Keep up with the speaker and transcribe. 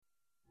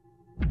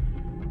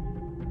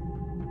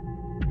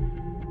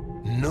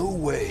No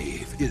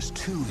wave is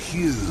too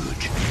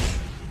huge.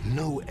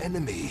 No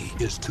enemy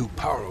is too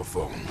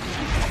powerful.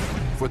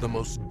 For the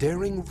most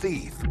daring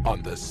thief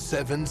on the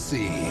 7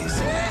 seas.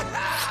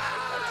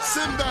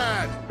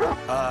 Sinbad!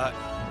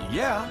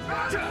 Yeah.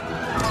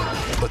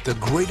 But the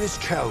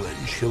greatest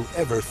challenge he'll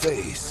ever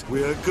face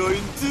We're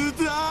going to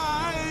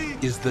die!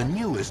 is the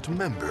newest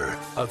member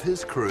of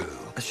his crew.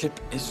 A ship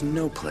is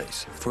no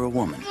place for a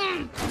woman.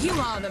 You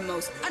are the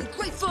most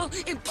ungrateful,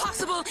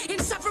 impossible,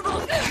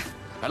 insufferable.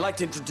 I'd like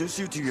to introduce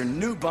you to your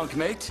new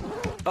bunkmate.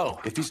 Oh,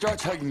 if he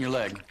starts hugging your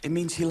leg, it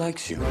means he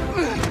likes you.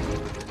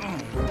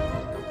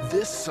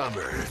 This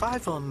summer,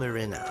 5 on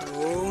Marina.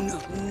 Oh,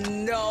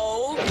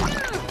 no.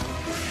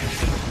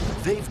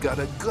 they've got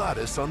a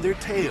goddess on their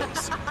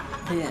tails.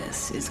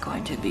 This is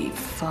going to be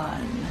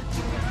fun.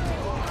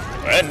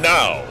 And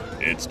now,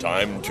 it's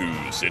time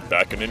to sit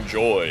back and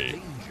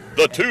enjoy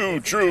the Two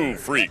True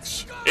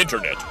Freaks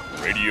Internet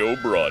Radio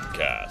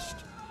Broadcast.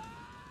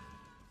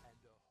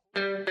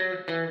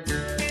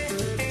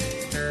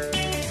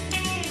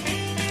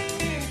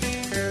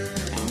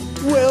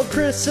 Well,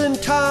 Chris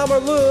and Tom are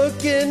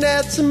looking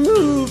at some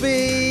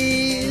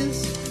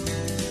movies.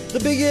 The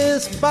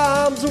biggest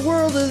bombs the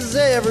world has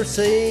ever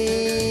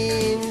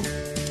seen.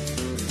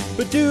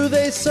 But do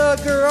they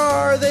suck or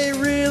are they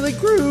really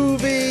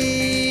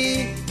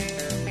groovy?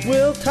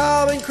 Will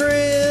Tom and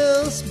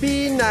Chris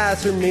be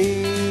nice or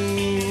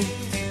mean?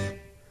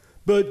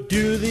 But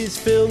do these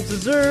films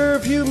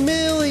deserve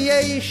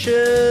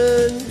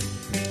humiliation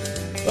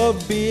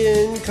of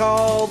being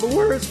called the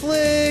worst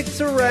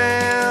flicks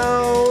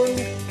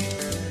around?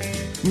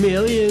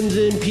 Millions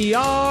in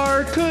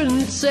PR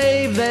couldn't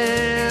save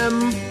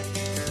them,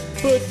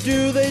 but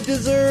do they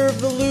deserve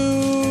the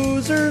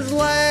Losers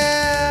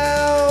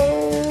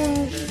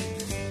Lounge?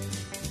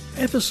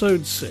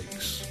 Episode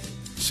 6,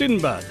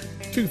 Sinbad,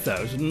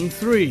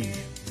 2003.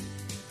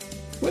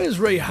 Where's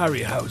Ray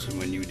Harryhausen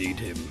when you need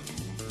him?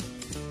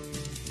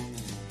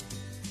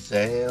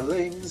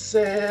 Sailing,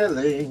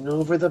 sailing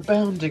over the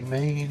bounding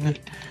main.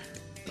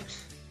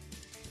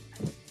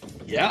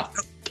 Yeah.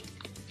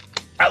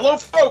 Hello,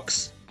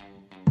 folks.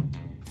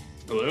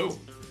 Hello.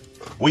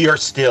 We are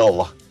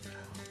still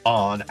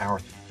on our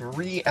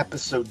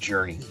 3-episode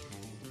journey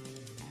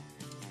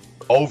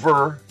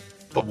over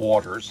the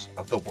waters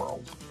of the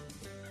world.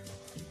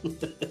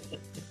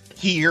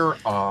 Here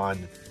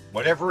on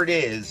whatever it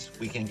is,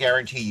 we can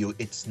guarantee you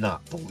it's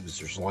not the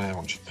Losers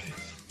Lounge.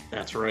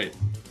 That's right.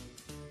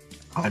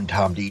 I'm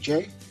Tom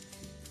DJ.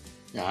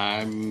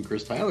 I'm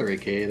Chris Tyler,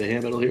 aka the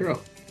Hair Metal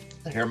Hero.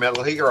 The Hair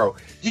Metal Hero.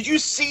 Did you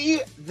see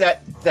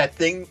that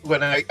thing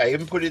when I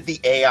inputted the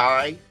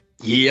AI?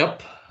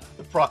 Yep.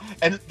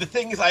 And the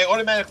thing is, I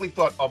automatically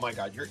thought, oh my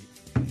God, you're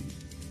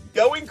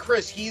going,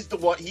 Chris. He's the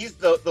one. He's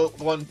the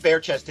one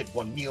bare-chested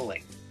one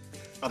kneeling.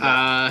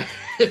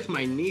 If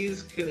my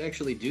knees could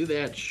actually do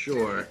that,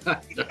 sure.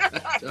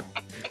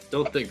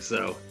 Don't think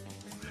so.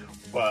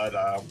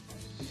 But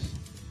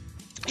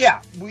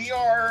yeah, we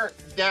are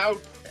now.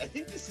 I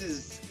think this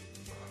is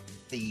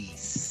the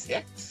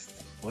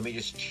 6th. Let me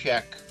just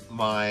check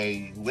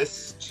my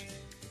list.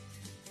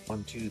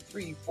 1, 2,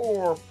 3,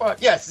 4,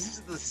 5. Yes, this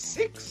is the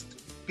 6th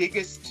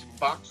biggest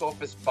box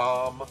office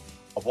bomb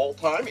of all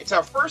time. It's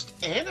our first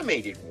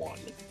animated one.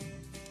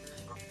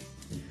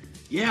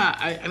 Yeah,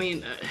 I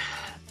mean,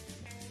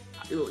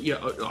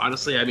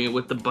 honestly, I mean,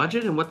 with the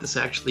budget and what this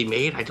actually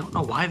made, I don't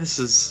know why this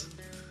is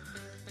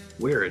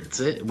where it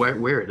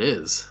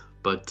is.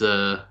 But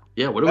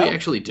yeah, what are we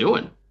actually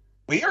doing?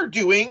 We are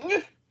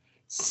doing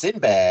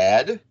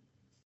Sinbad,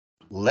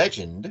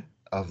 Legend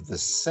of the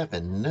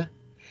 7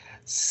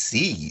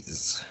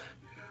 Seas,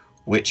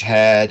 which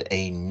had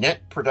a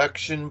net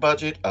production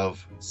budget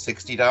of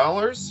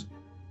 $60.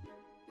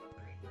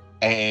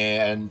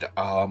 And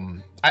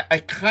I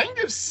kind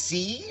of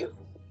see,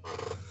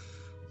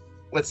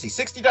 let's see,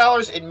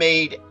 $60, it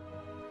made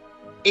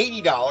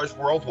 $80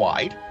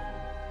 worldwide.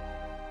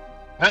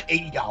 Not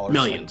 $80.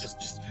 Millions.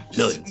 Just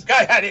Millions.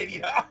 Guy had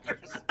 $80.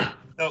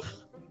 No,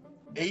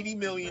 $80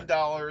 million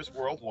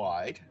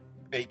worldwide,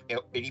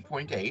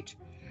 80.8.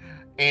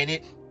 And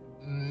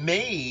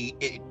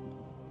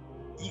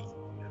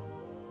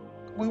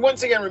we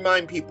once again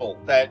remind people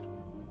that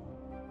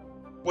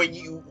when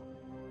you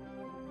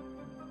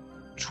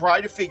try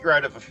to figure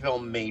out if a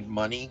film made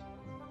money,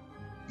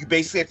 you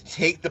basically have to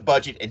take the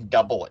budget and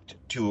double it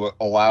to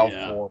allow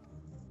for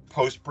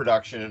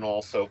post-production and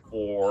also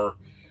for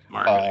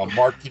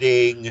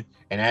marketing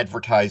and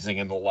advertising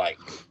and the like.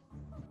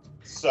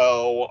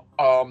 So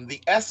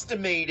the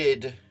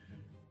estimated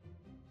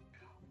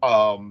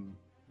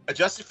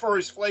adjusted for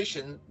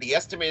inflation, the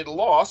estimated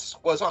loss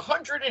was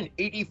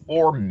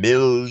 $184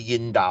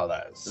 million.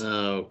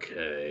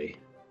 Okay.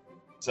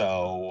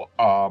 So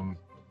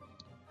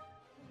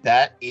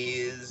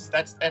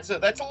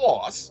that's a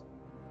loss.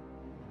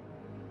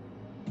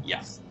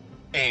 Yes.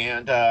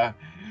 And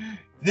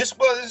this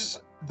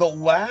was the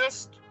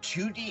last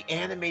 2D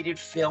animated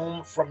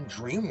film from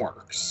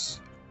DreamWorks.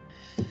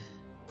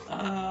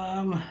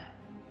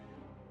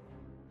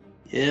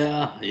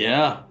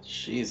 Yeah.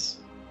 Jeez.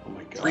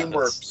 my god.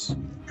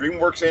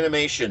 DreamWorks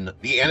Animation,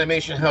 the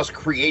animation house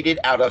created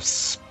out of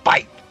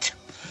spite.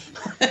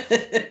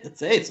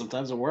 Hey,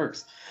 sometimes it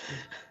works.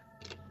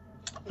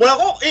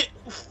 Well,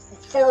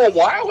 for a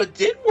while it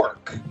did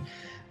work.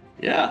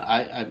 Yeah,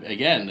 I'm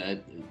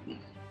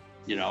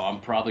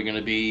probably going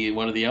to be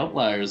one of the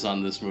outliers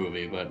on this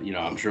movie, but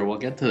I'm sure we'll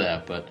get to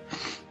that. But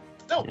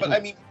I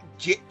mean,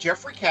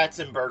 Jeffrey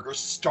Katzenberger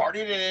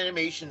started an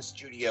animation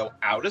studio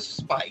out of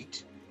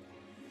spite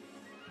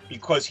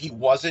because he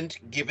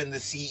wasn't given the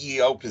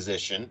CEO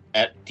position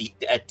at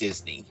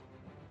Disney,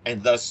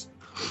 and thus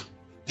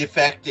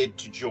defected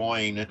to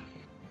join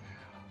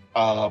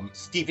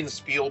Steven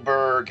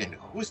Spielberg, and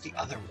who was the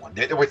other one?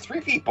 There were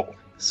three people.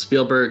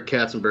 Spielberg,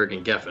 Katzenberg,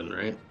 and Geffen,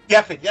 right?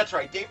 Geffen, that's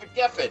right, David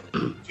Geffen,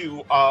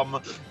 to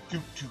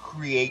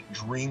create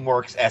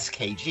DreamWorks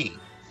SKG.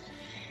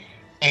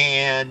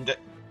 And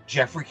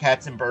Jeffrey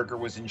Katzenberger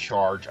was in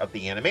charge of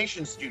the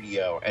animation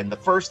studio, and the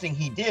first thing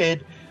he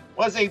did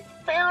was a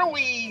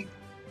fairly,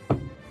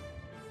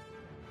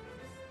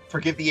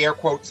 forgive the air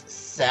quotes,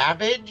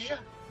 savage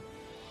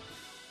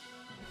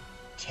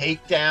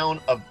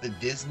takedown of the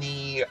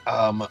Disney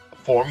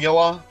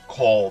formula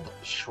called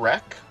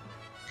Shrek.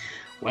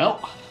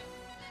 Well,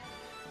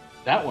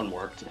 that one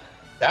worked.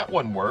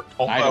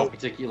 Although I don't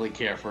particularly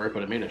care for it,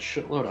 but it made a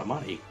shitload of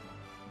money.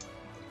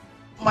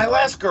 My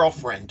last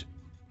girlfriend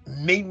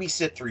made me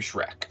sit through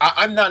Shrek.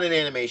 I'm not an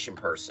animation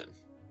person,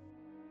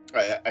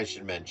 I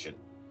should mention.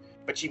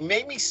 But she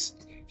made me...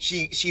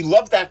 She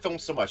loved that film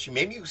so much. She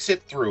made me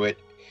sit through it.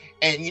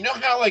 And you know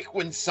how, like,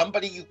 when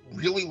somebody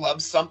really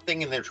loves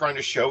something and they're trying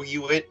to show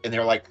you it, and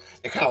they're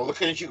kind of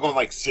looking at you going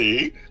like,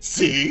 see?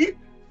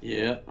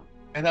 Yeah.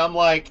 And I'm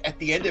like, at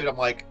the end of it, I'm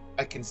like,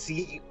 I can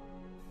see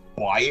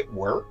why it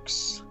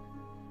works,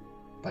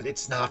 but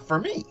it's not for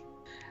me.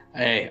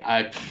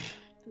 Hey,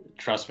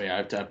 trust me.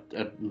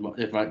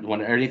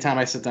 Anytime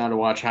I sit down to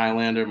watch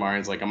Highlander,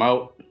 Marian's like, I'm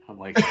out. I'm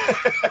like,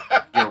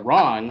 you're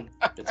wrong.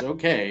 It's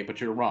okay,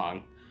 but you're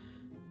wrong.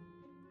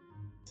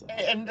 So.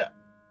 And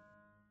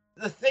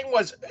the thing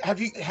was,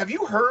 have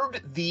you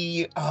heard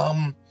the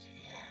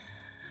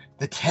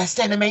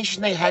test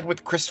animation they had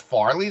with Chris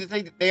Farley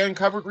that they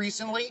uncovered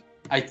recently?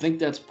 I think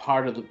that's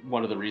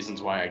one of the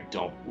reasons why I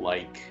don't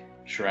like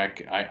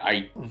Shrek.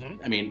 I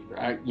mean,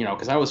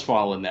 because I was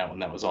following that when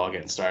that was all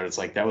getting started. It's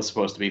like that was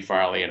supposed to be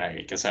Farley, and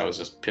I guess I was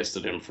just pissed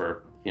at him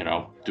for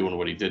doing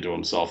what he did to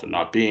himself and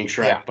not being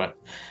Shrek. Yeah. But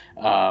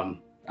I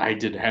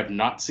have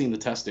not seen the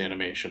test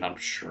animation. I'm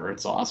sure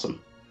it's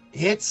awesome.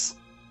 It's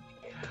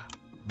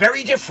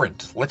very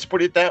different. Let's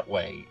put it that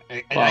way.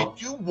 And I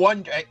do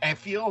wonder. I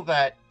feel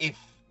that if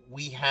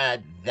we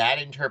had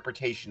that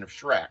interpretation of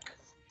Shrek,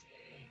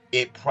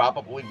 it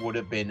probably would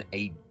have been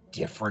a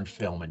different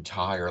film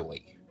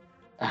entirely.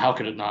 How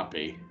could it not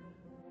be?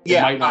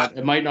 Yeah,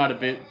 it might not have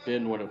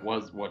been what it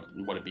was, what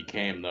it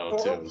became though,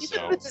 too. Even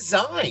so the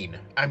design.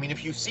 I mean,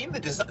 if you've seen the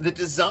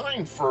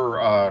design for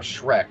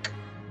Shrek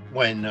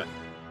when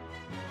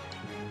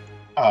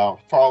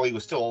Farley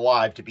was still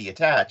alive to be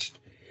attached,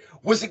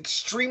 was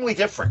extremely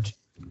different.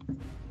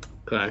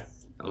 Okay.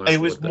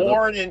 It was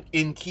more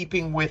in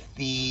keeping with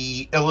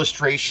the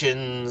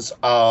illustrations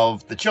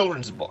of the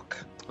children's book.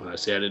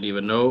 See, I didn't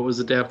even know it was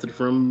adapted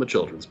from a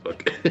children's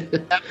book.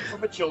 Adapted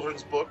from a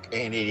children's book,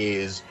 and it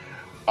is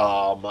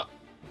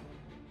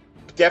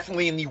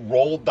definitely in the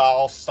Roald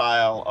Dahl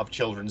style of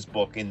children's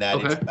book, in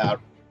that It's about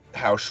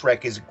how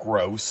Shrek is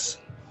gross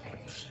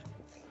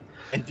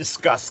and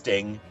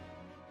disgusting.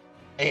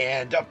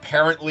 And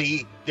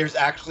apparently, there's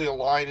actually a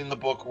line in the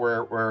book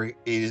where it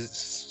is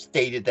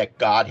stated that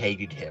God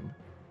hated him.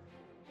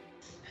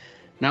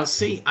 Now,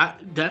 see,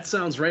 that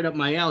sounds right up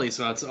my alley.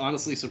 So it's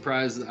honestly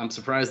I'm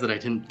surprised that I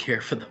didn't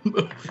care for the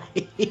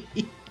movie.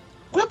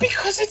 Well,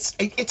 because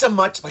it's a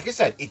much, like I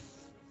said,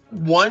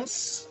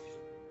 once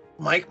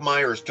Mike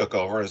Myers took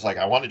over, it's like,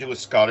 I want to do a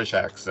Scottish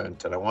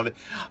accent, and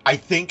I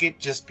think it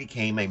just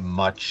became a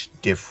much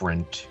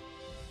different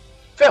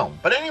film.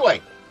 But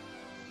anyway,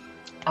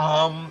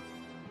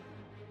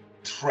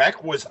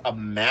 Shrek was a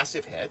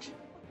massive hit,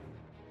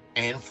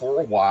 and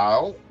for a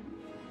while,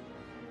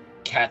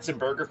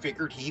 Katzenberger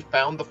figured he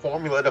found the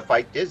formula to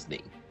fight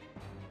Disney.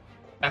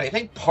 And I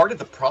think part of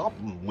the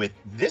problem with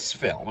this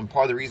film, and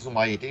part of the reason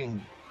why it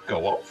didn't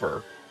go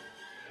over,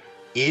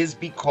 is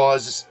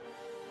because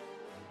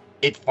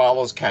it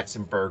follows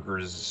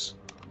Katzenberger's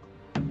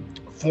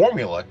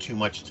formula too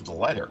much to the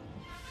letter.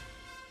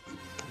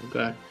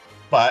 Okay.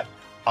 But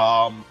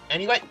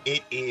anyway,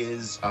 it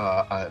is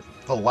the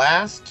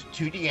last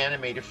 2D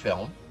animated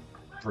film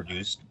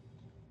produced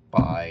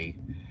by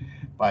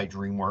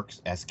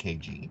DreamWorks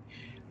SKG.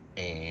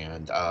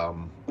 And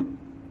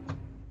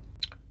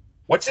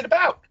what's it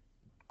about,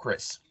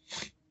 Chris?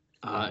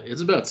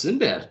 It's about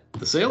Sinbad,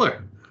 the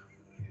sailor.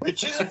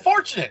 Which is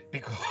unfortunate,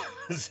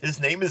 because his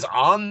name is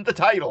on the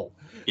title.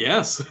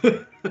 Yes.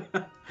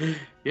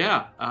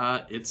 Yeah,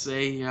 it's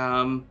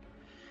a,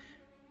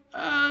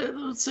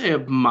 let's say a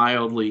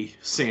mildly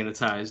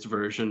sanitized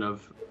version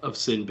of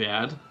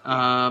Sinbad.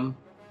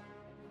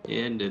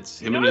 And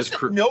it's You him and his notice that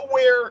crew.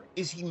 nowhere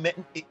is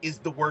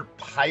the word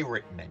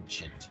pirate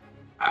mentioned.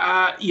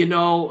 You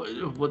know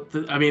what?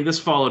 This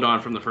followed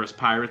on from the first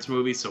Pirates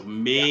movie, so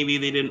maybe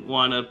they didn't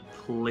want to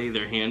play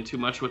their hand too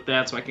much with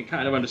that. So I can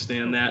kind of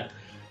understand that.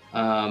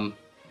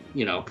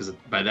 You know, because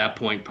by that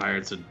point,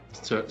 pirates had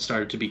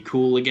started to be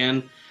cool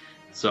again.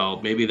 So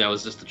maybe that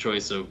was just a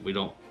choice of we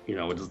don't, you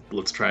know,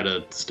 let's try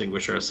to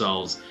distinguish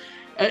ourselves.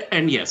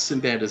 And yes,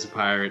 Sinbad is a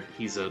pirate.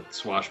 He's a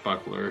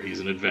swashbuckler. He's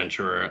an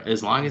adventurer.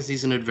 As long as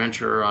he's an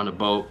adventurer on a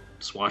boat,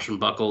 swashing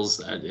buckles,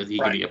 he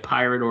can be a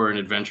pirate or an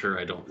adventurer.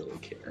 I don't really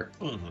care.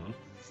 Mm-hmm.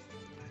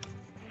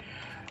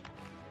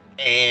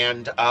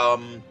 And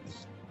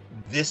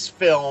this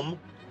film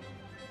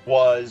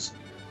was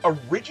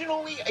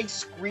originally a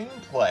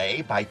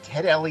screenplay by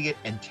Ted Elliott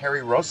and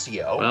Terry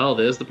Rossio. Well,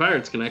 there's the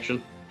Pirates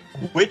connection.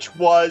 Which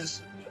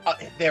was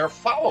their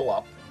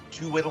follow-up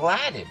to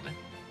Aladdin.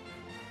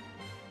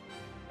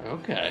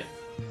 Okay.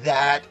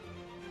 That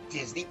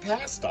Disney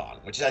passed on,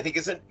 which I think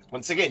isn't.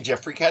 Once again,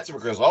 Jeffrey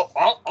Katzenberg goes,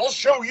 I'll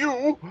show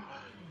you.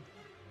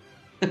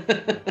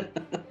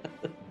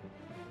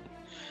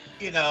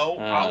 You know,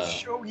 I'll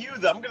show you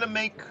that I'm going to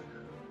make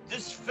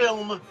this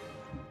film.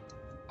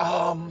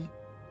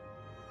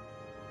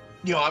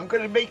 You know, I'm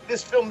going to make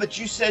this film that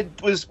you said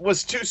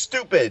was too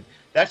stupid.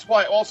 That's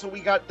why also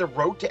we got The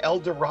Road to El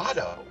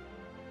Dorado.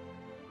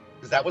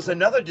 Because that was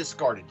another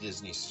discarded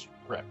Disney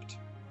script.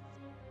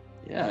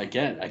 Yeah,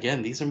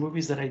 again, these are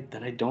movies that I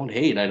don't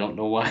hate. I don't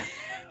know why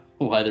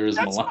they're as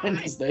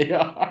maligned as they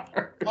are.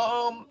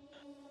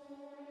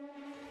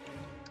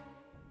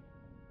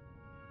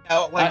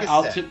 Now, like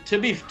I said, to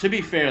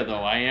be fair though,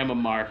 I am a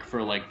mark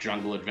for like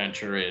jungle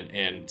adventure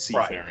and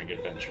seafaring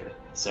adventure.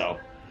 So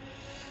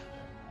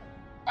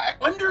I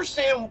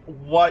understand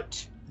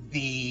what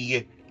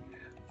the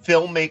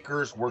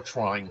filmmakers were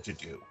trying to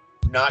do,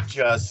 not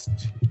just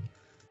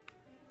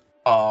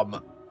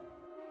the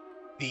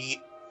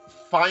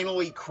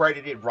finally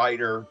credited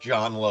writer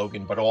John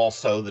Logan, but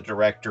also the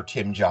director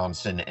Tim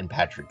Johnson and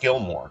Patrick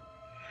Gilmore.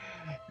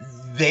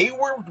 They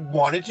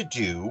wanted to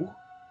do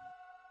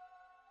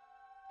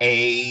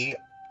it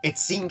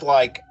seemed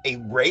like a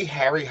Ray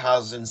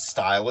Harryhausen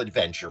style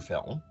adventure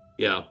film.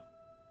 Yeah.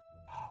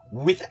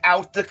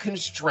 Without the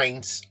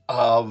constraints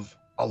of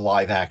a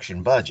live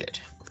action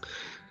budget.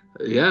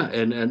 Yeah,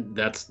 and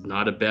that's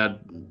not a bad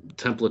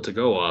template to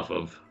go off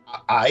of.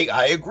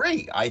 I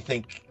agree. I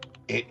think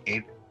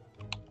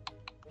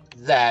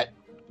that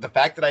the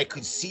fact that I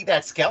could see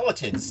that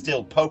skeleton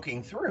still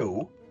poking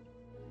through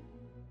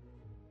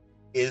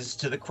is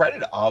to the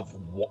credit of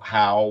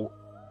how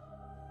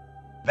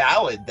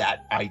valid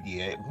that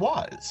idea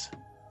was.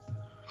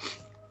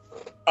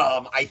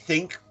 I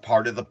think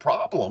part of the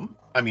problem,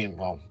 a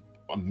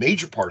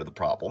major part of the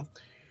problem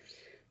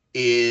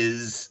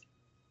is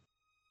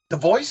the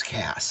voice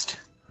cast.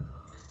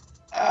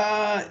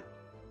 It's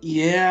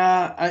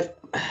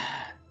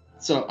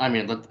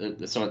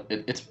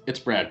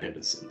Brad Pitt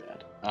as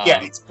Sinbad.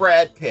 Yeah, it's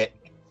Brad Pitt.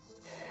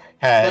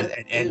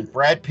 And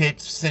Brad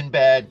Pitt's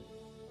Sinbad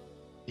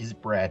is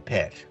Brad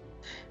Pitt.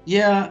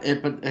 Yeah,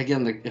 but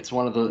again, it's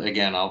one of the.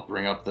 Again, I'll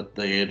bring up the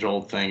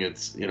age-old thing.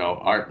 It's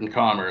art and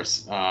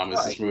commerce.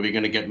 Is this movie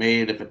going to get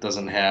made if it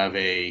doesn't have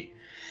a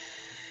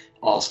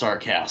all-star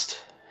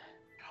cast?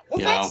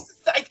 Well,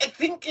 I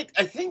think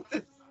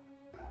that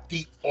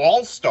the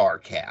all-star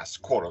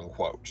cast, quote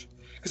unquote,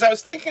 because I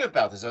was thinking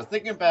about this. I was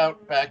thinking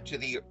about back to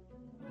the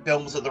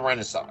films of the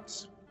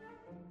Renaissance,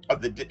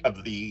 of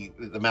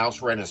the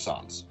Mouse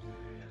Renaissance,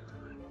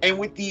 and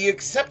with the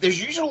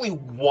there's usually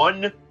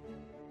one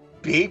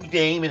big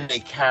name in a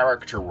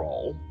character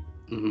role.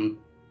 Mm-hmm.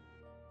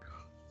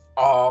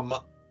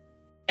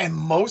 And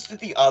most of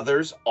the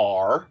others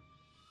are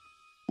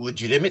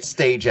legitimate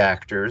stage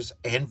actors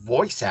and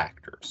voice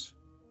actors.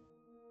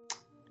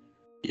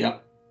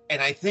 Yep.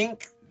 And I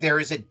think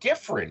there is a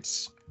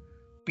difference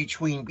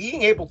between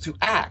being able to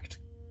act,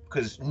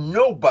 because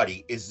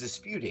nobody is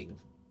disputing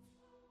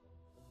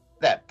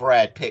that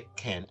Brad Pitt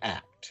can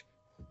act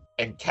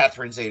and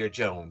Catherine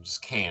Zeta-Jones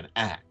can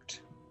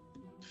act.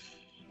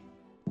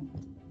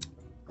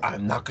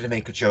 I'm not going to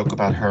make a joke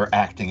about her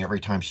acting every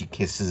time she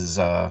kisses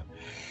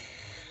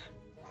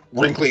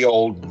wrinkly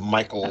old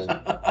Michael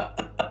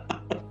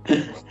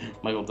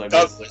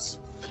Douglas.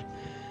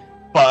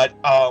 But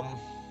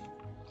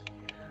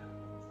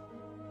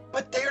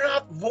they're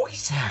not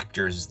voice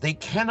actors. They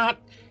do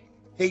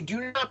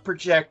not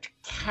project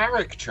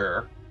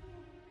character.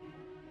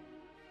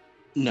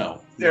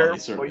 No, their they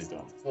certainly voice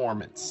don't.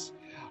 Performance.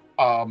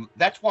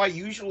 That's why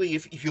usually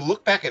if you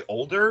look back at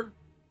older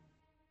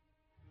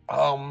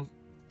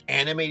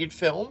animated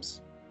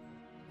films,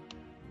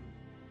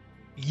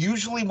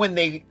 usually when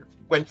they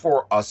went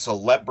for a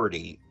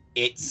celebrity,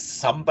 it's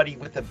somebody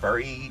with a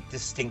very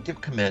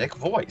distinctive comedic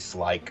voice,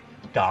 like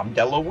Dom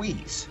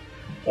DeLuise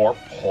or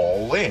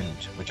Paul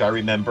Lynde, which I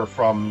remember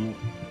from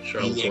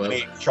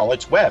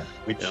Charlotte's Web,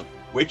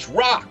 which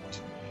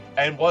rocked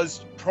and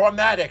was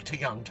traumatic to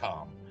young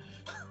Tom.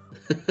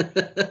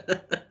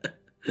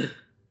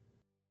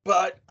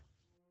 But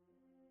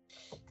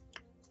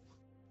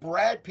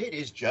Brad Pitt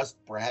is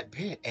just Brad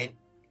Pitt. And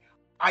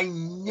I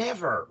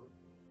never,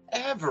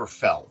 ever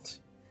felt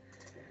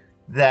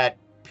that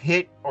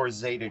Pitt or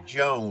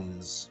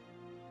Zeta-Jones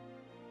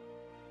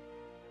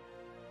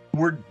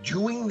were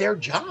doing their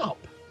job.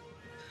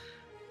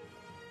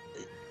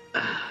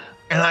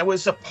 And I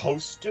was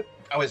supposed to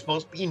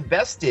be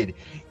invested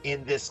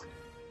in this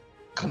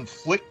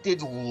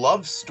conflicted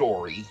love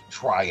story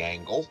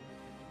triangle.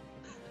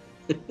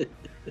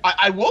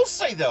 I will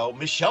say, though,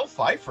 Michelle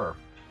Pfeiffer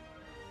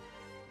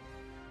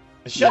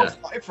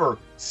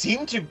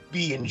seemed to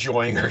be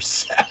enjoying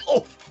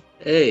herself.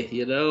 Hey,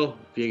 you know,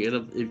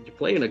 if you're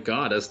playing a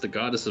goddess, the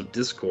goddess of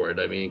discord,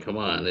 I mean, come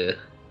on.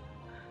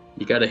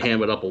 You got to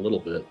ham it up a little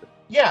bit.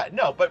 Yeah,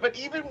 no, but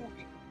even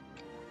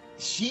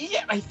she,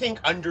 I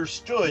think,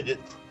 understood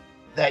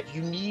that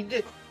you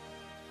need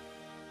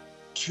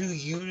to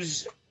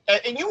use,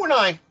 and you and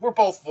I, we're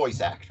both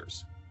voice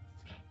actors.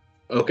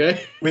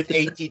 Okay. With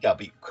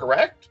ATW,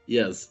 correct?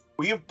 Yes.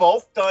 We have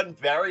both done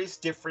various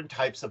different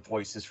types of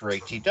voices for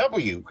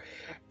ATW.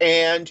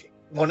 And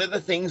one of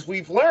the things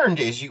we've learned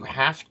is you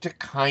have to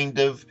kind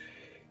of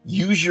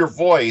use your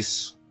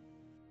voice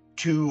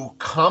to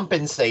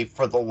compensate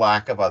for the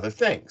lack of other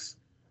things.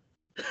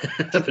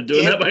 I've been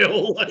doing that my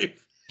whole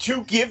life.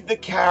 To give the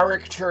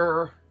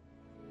character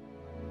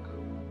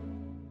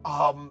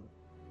a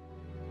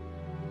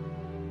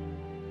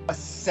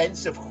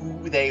sense of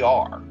who they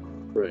are.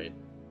 Right.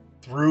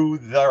 Through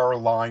their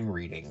line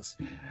readings.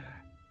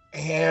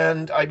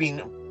 And I mean,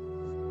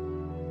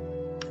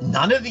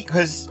 none of the,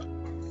 because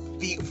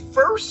the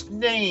first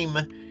name,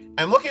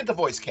 I'm looking at the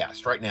voice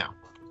cast right now.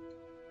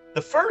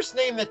 The first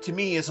name that to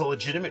me is a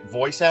legitimate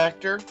voice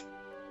actor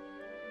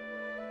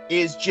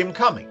is Jim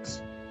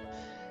Cummings.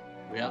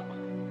 Yeah.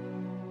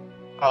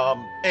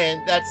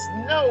 And that's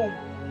no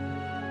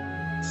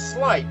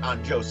slight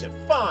on Joseph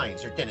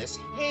Fiennes or Dennis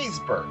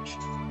Haysbert.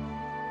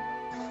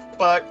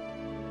 But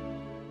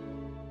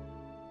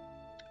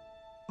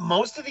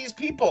most of these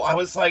people, I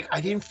was like, I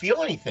didn't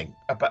feel anything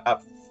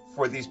about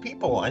for these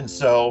people. And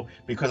so,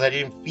 because I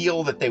didn't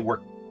feel that they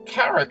were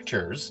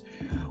characters,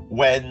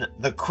 when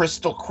the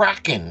Crystal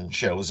Kraken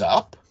shows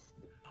up,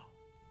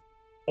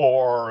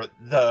 or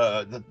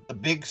the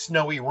big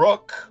snowy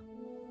rook,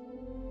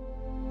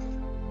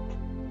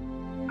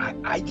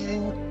 I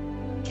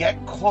didn't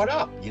get caught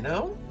up, you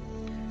know?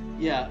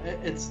 Yeah,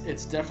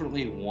 it's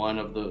definitely one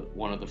of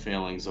the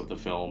failings of the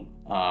film.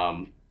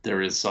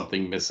 There is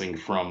something missing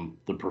from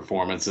the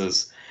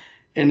performances,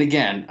 and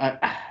again,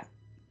 I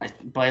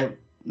think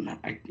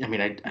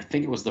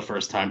it was the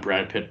first time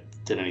Brad Pitt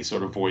did any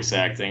sort of voice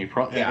acting.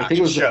 I think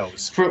it was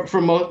shows for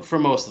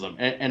most of them.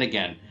 And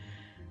again,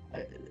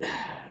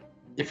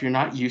 if you're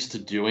not used to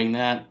doing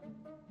that,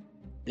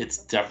 it's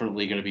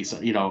definitely going to be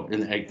some, you know,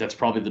 and that's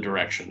probably the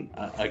direction.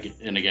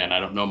 And again, I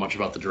don't know much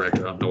about the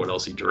director. I don't know what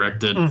else he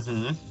directed.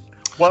 Mm-hmm.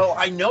 Well,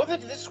 I know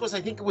that this was,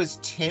 I think it was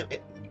Tim.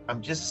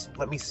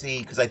 Let me see,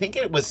 because I think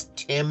it was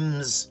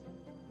Tim's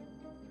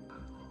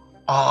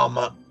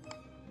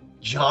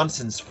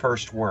Johnson's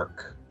first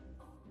work.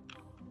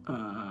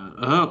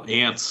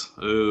 Ants.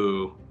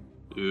 Ooh.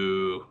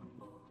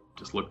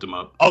 Just looked him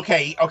up.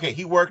 Okay.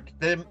 He worked.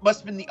 There must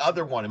have been the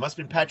other one. It must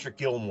have been Patrick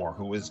Gilmore,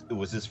 who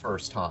was his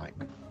first time,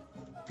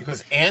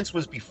 because Ants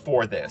was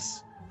before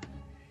this.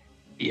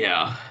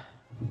 Yeah.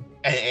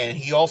 And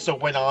he also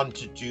went on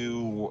to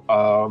do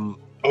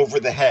Over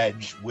the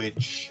Hedge,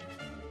 which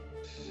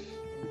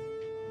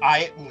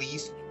I at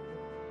least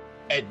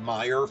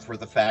admire for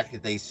the fact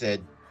that they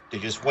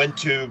just went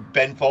to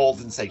Ben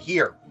Folds and said,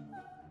 "Here,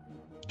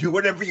 do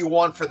whatever you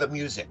want for the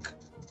music."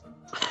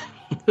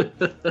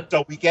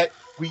 So we get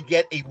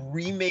a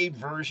remade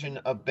version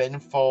of Ben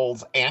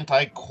Folds'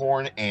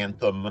 anti-corn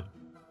anthem,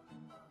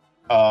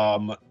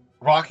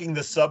 "Rocking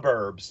the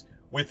Suburbs,"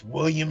 with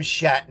William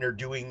Shatner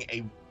doing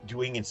a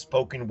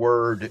spoken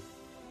word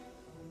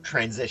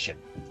transition.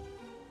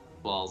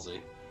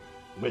 Ballsy.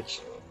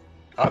 Which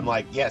I'm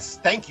like, yes,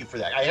 thank you for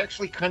that. I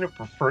actually kind of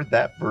preferred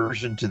that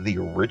version to the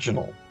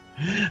original.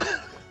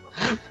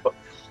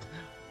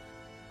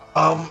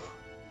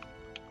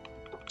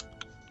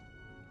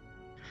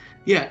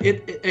 Yeah,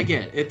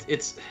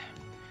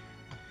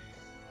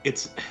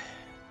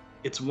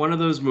 it's one of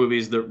those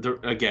movies that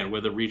again,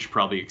 where the reach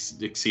probably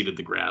exceeded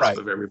the grasp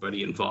of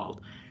everybody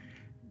involved.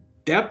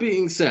 That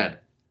being said,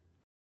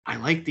 I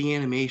like the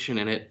animation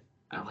in it.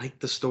 I like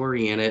the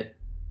story in it.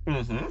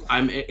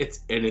 Mm-hmm.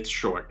 It's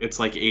short. It's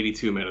like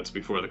 82 minutes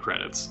before the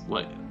credits.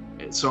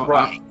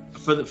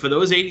 For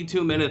those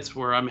 82 minutes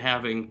where I'm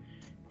having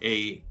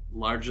a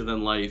larger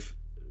than life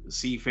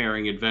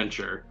seafaring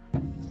adventure,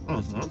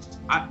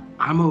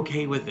 I'm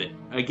okay with it.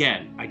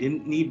 Again, I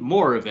didn't need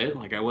more of it.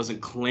 Like, I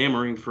wasn't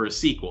clamoring for a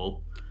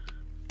sequel.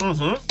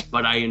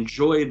 But I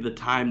enjoyed the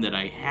time that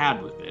I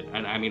had with it.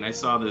 And I mean, I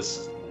saw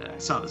this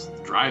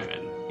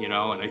drive-in, you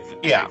know, and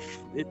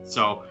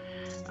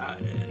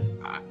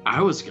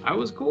I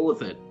was cool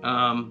with it.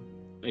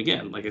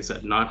 Again, like I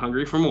said, not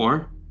hungry for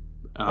more.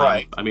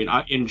 I mean,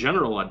 in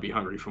general, I'd be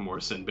hungry for more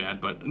Sinbad,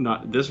 but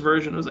not this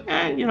version. Was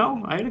you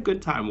know, I had a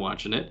good time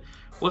watching it.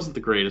 Wasn't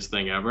the greatest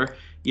thing ever.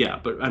 Yeah,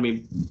 but I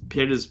mean,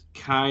 Pitt is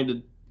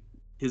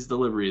his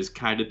delivery is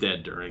kind of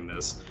dead during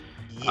this.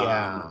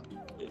 Yeah.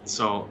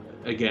 So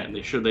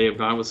again, should they have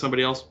gone with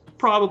somebody else?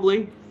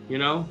 Probably.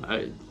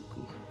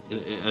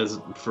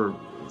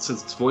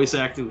 Since it's voice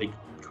acting, they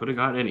could have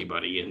got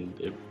anybody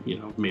and it,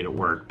 made it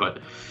work. But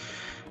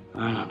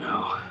I don't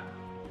know.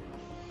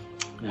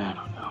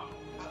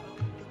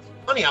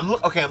 Funny, I'm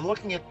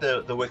looking at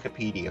the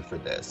Wikipedia for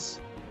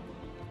this,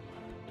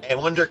 and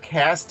under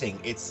casting,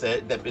 it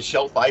said that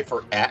Michelle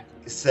Pfeiffer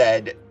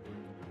said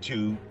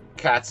to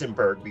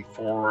Katzenberg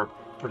before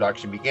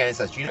production began,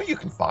 says, you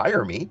can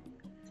fire me,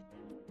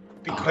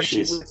 because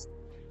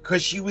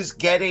she was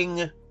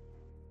getting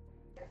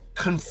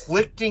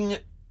conflicting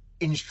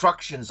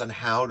instructions on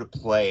how to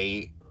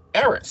play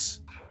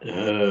Eris.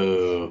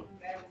 Oh.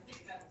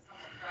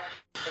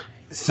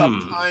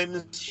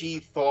 Sometimes she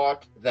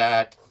thought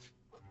that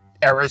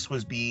Eris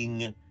was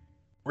being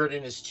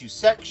written as too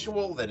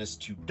sexual, then as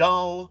too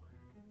dull.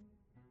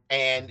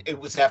 And it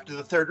was after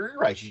the third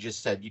rewrite, she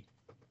just said,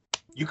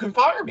 you can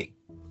fire me.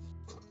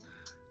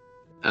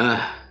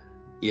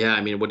 Yeah,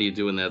 I mean, what do you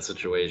do in that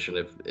situation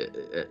if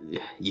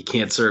you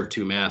can't serve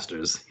two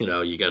masters?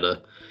 You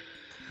gotta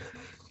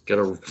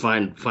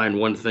find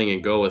one thing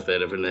and go with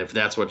it. If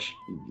that's what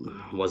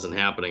wasn't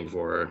happening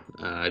for her,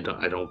 I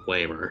don't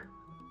blame her.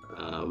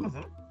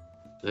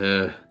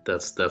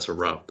 That's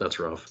rough.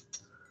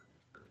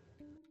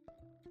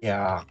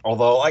 Yeah,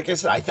 although, like I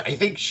said, I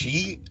think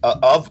she,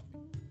 of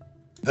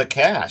the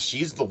cast,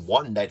 she's the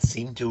one that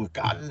seemed to have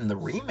gotten the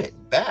remit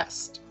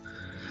best.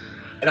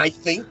 And I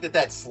think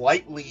that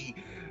slightly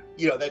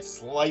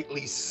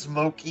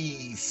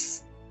smoky,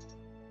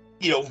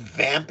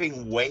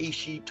 vamping way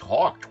she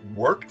talked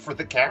worked for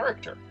the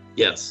character.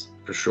 Yes,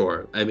 for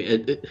sure. I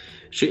mean,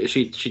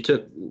 she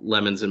took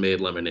lemons and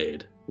made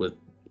lemonade with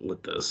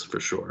this,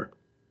 for sure.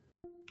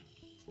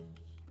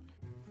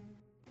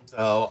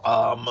 So,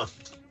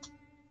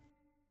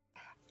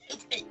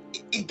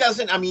 it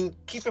doesn't, I mean,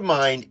 keep in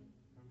mind,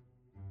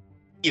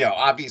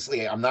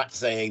 obviously I'm not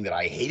saying that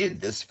I hated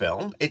this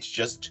film. It's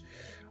just,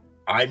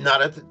 I'm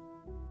not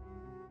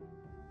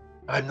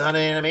an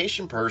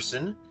animation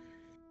person.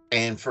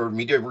 And for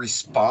me to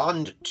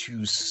respond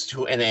to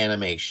an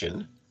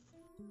animation,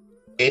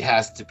 it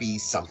has to be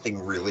something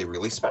really,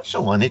 really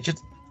special. And I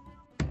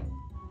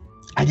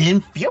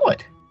didn't feel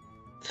it.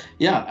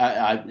 Yeah,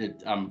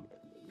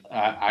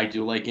 I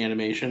do like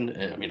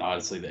animation. I mean,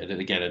 honestly,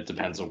 again, it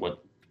depends on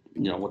what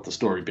the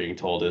story being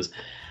told is.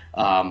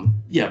 But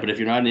if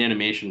you're not an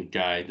animation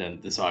guy, then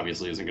this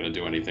obviously isn't going to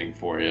do anything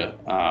for you.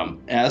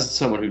 As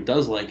someone who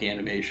does like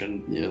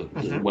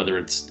animation, whether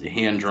it's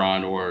hand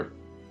drawn or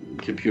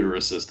computer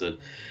assisted,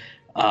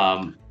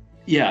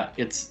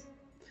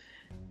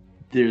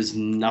 there's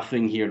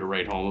nothing here to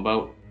write home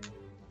about.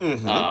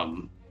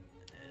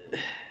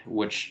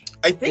 Which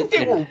I think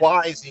they were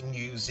wise in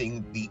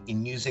using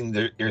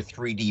their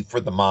 3D for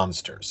the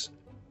monsters.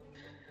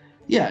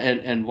 Yeah,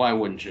 and why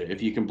wouldn't you?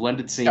 If you can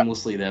blend it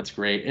seamlessly, that's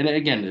great. And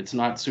again, it's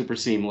not super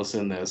seamless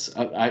in this.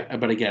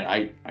 But again,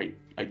 I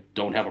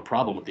don't have a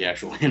problem with the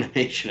actual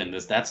animation in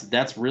this.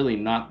 That's really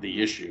not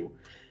the issue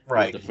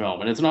with the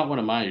film, and it's not one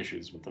of my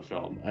issues with the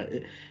film.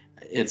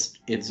 It's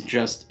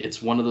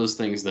one of those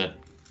things that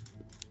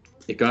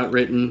it got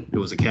written. It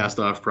was a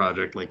cast-off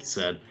project, like you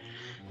said.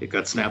 It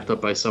got snapped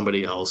up by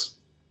somebody else.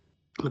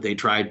 They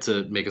tried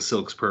to make a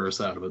silk purse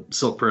out of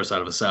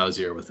a sow's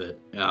ear with it.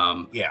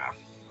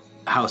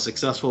 How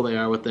successful they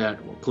are with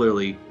that, well,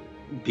 clearly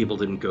people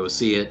didn't go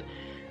see it.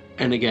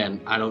 And again,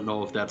 I don't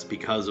know if that's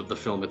because of the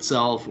film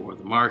itself or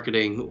the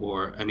marketing,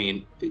 or, I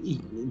mean,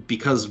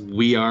 because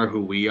we are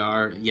who we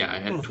are. Yeah,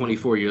 at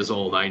 24 years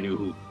old, I knew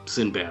who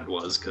Sinbad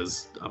was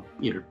because,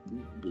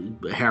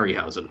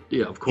 Harryhausen.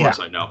 Yeah, of course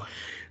I know.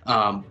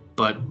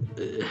 But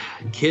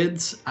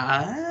kids,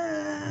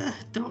 I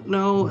don't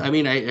know. I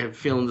mean, I have a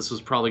feeling this was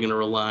probably going to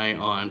rely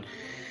on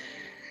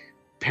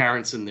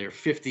parents in their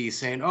 50s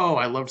saying, "Oh,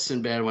 I loved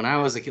Sinbad when I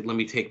was a kid. Let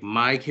me take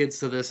my kids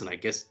to this." And I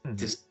guess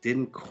just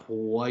didn't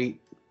quite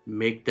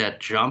make that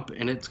jump.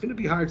 And it's going to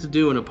be hard to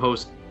do in a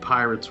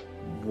post-Pirates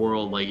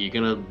world. Like, you're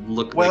going to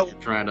look like you're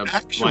trying to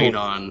fight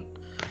on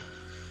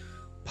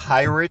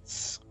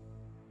Pirates.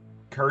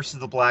 Curse of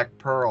the Black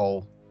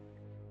Pearl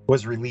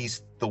was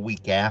released the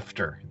week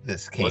after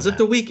this came out. Was it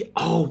the week?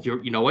 Oh,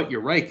 you know what?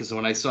 You're right. Because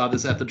when I saw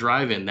this at the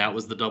drive-in, that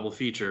was the double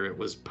feature. It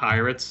was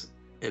Pirates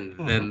and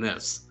then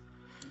this.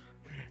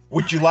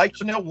 Would you like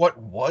to know what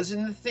was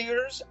in the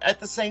theaters at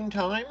the same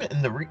time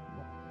and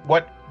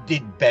what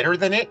did better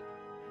than it?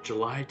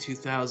 July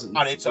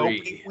 2003. On its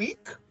opening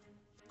week?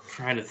 I'm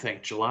trying to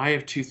think. July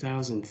of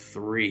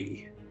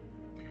 2003.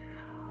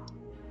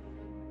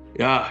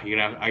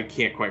 Yeah, I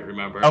can't quite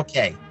remember.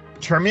 Okay.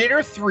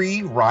 Terminator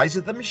 3, Rise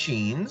of the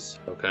Machines.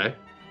 Okay.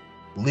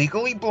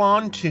 Legally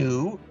Blonde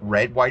 2,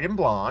 Red, White, and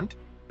Blonde.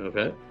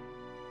 Okay.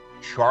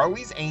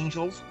 Charlie's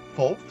Angels,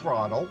 Full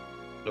Throttle.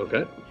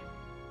 Okay.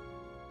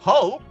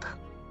 Hulk.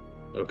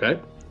 Okay.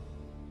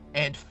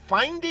 And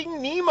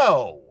Finding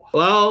Nemo.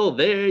 Well,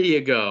 there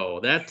you go.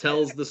 That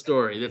tells the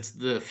story. That's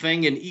the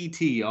thing in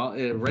E.T.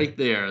 Right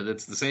there.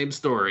 That's the same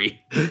story.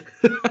 Yeah,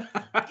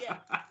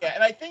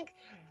 and I think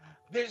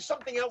there's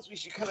something else we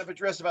should kind of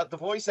address about the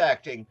voice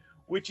acting,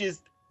 which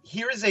is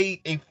here's a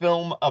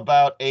film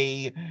about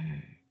a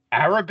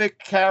Arabic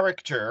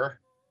character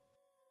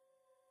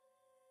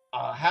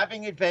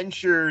having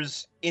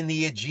adventures in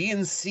the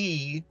Aegean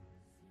Sea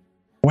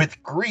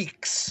with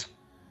Greeks,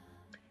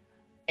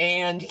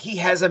 and he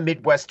has a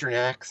Midwestern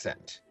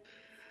accent.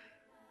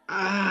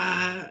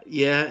 Yeah,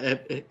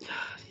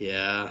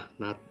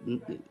 not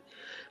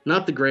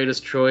the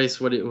greatest choice.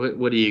 What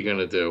are you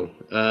gonna do?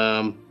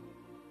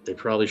 They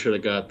probably should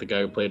have got the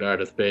guy who played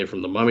Ardith Bey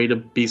from The Mummy to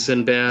be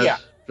Sinbad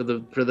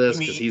for this,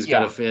 because he's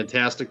got a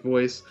fantastic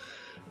voice.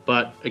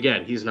 But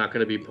again, he's not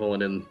going to be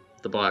pulling in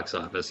the box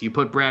office. You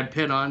put Brad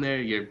Pitt on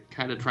there, you're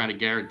kind of trying to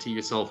guarantee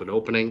yourself an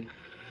opening.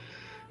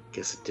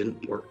 Guess it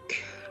didn't work.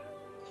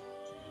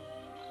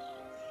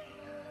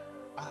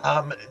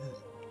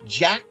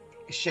 Jack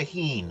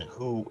Shaheen,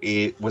 who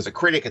was a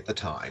critic at the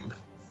time,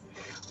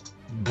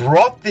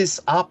 brought this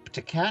up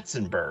to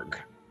Katzenberg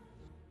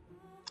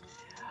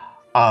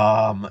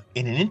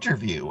in an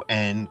interview,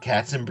 and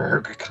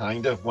Katzenberg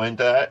kind of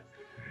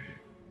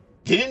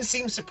didn't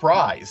seem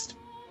surprised.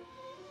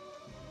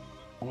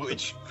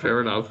 Which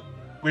fair enough.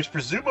 Which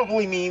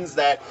presumably means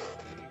that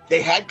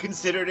they had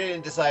considered it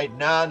and decided,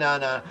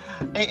 nah.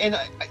 And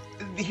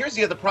here's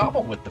the other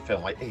problem with the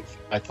film. I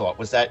thought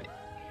was that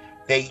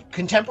they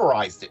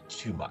contemporized it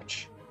too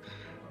much.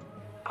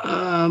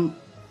 I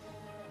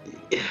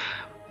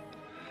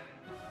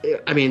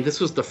mean,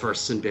 this was the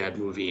first Sinbad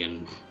movie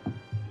in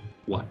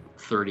what,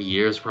 30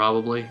 years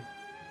probably.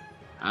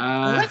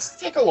 Let's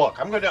take a look.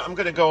 I'm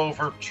gonna go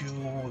over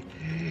to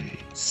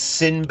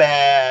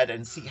Sinbad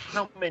and see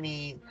how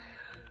many.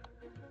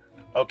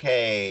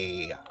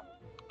 Okay,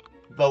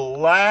 the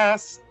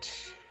last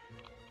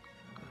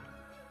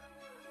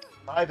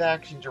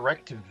live-action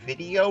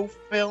direct-to-video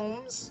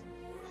films.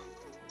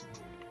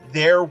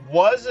 There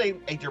was a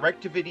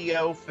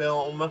direct-to-video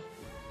film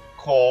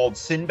called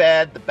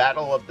Sinbad: The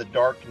Battle of the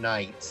Dark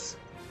Knights,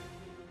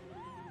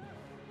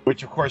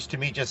 which, of course, to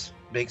me just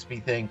makes me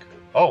think,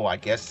 oh, I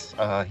guess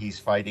he's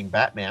fighting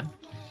Batman.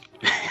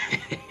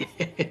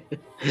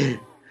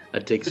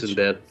 That takes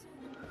Sinbad.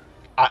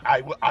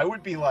 I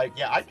would be like,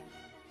 yeah.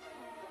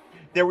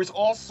 There was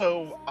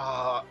also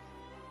a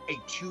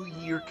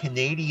 2-year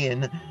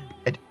Canadian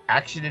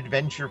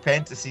action-adventure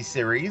fantasy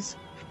series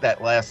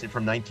that lasted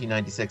from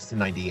 1996 to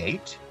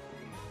 98.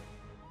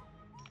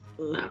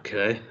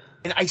 Okay.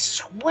 And I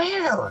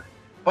swear,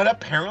 but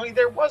apparently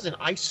there wasn't.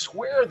 I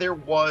swear there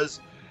was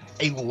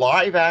a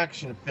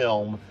live-action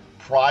film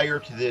prior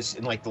to this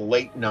in like the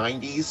late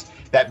 90s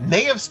that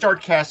may have starred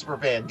Casper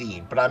Van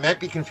Dien, but I might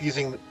be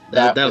confusing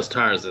that was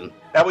Tarzan.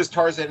 That was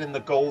Tarzan in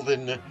the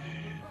Golden...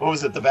 What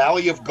was it, the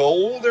Valley of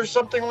Gold or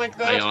something like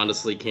that? I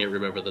honestly can't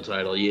remember the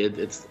title.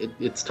 It's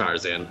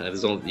Tarzan.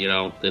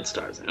 It's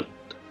Tarzan.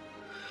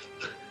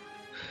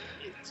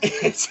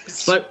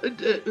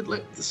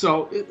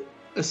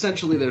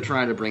 Essentially, they're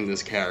trying to bring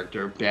this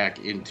character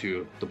back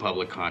into the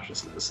public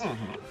consciousness.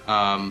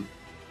 Mm-hmm.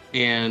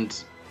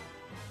 And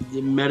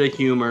the meta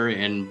humor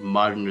and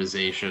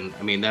modernization,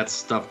 I mean, that's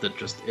stuff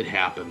that it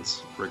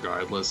happens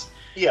regardless.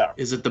 Yeah.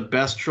 Is it the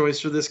best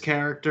choice for this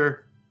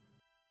character?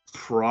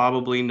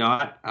 Probably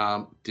not.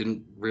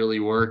 Didn't really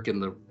work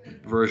in the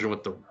version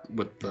with the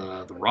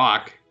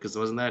Rock, because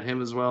wasn't that him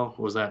as well?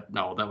 Or was that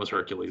no? That was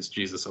Hercules.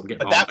 Jesus, I'm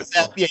getting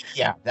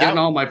getting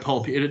all my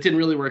pulp. It didn't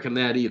really work in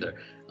that either.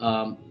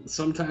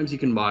 Sometimes you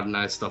can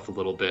modernize stuff a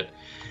little bit.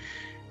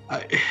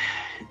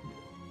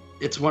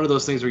 It's one of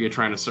those things where you're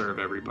trying to serve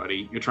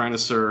everybody. You're trying to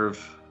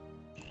serve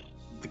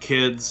the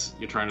kids.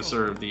 You're trying to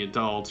serve the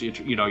adults.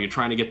 You're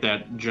trying to get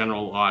that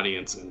general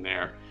audience in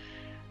there.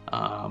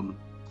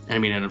 I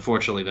mean, and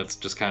unfortunately, that's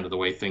just kind of the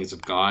way things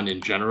have gone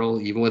in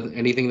general, even with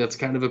anything that's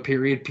kind of a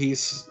period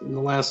piece in the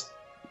last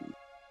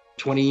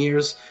 20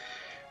 years.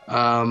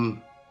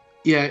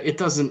 It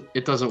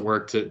doesn't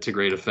work to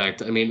great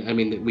effect. I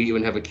mean, we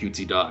even have a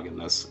cutesy dog in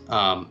this.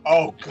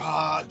 Oh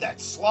God, that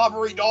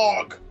slobbery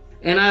dog!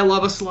 And I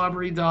love a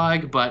slobbery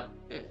dog, but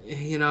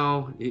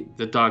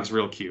the dog's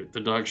real cute. The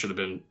dog should have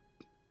been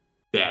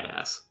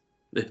badass.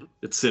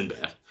 It's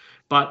Sinbad,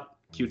 but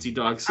cutesy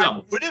dog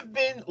self.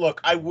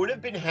 I would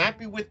have been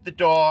happy with the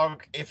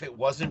dog if it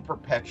wasn't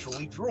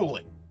perpetually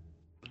drooling.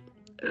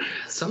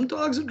 Some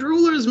dogs are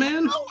droolers,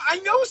 man. No, I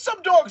know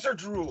some dogs are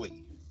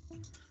drooly.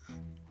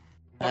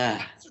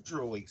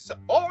 Drooly.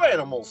 All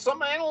animals.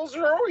 Some animals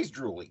are always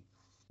drooly.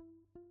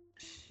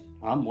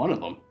 I'm one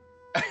of them.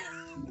 There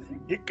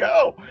you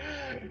go.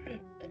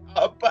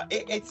 But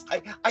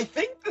I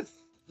think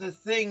the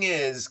thing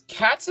is,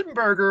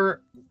 Katzenberger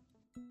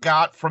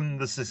got from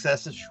the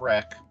success of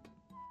Shrek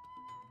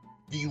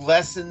the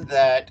lesson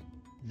that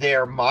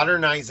their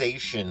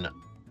modernization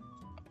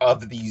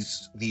of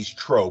these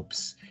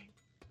tropes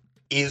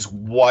is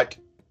what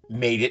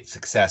made it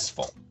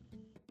successful.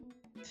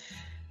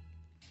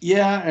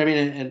 Yeah, I mean,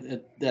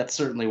 and that's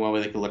certainly one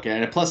way they could look at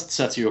it. And plus, it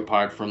sets you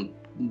apart from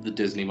the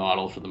Disney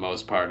model for the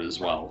most part as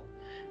well,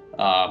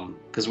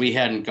 because we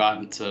hadn't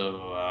gotten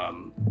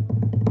to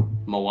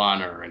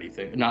Moana or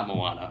anything. Not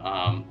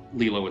Moana.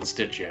 Lilo and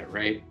Stitch yet,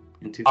 right?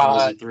 In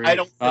 2003. I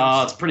don't think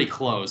so. It's pretty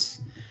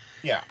close.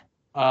 Yeah.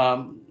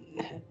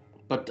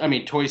 But I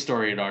mean, Toy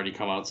Story had already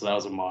come out, so that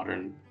was a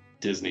modern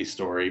Disney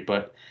story.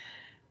 But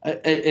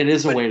it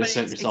is a way to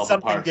set yourself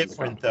apart. It's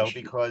something different though,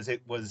 because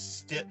it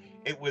was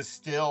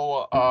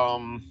still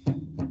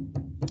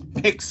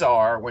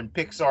Pixar when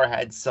Pixar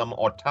had some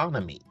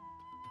autonomy.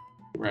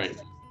 Right.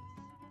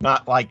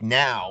 Not like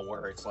now,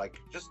 where it's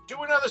like, just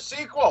do another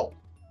sequel.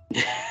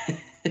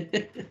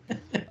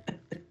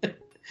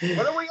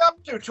 What are we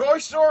up to? Toy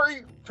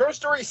Story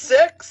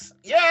 6?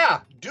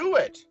 Yeah, do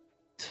it.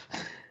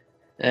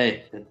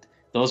 Hey,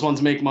 those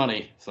ones make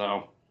money, so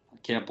I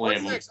can't blame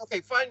them. What's next?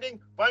 Okay,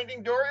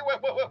 Finding Dory.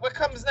 What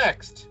comes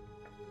next?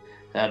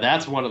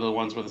 That's one of the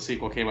ones where the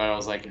sequel came out. I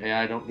was like, hey,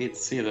 I don't need to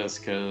see this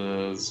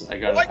because I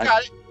got. Oh, I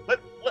got it.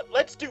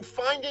 Let's do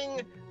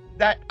Finding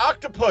that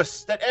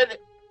octopus that Ed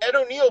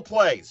O'Neill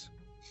plays.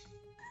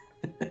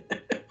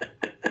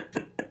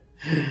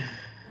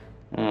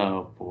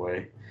 Oh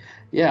boy,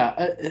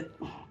 yeah.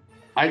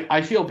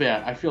 I feel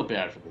bad. I feel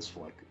bad for this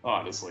flick,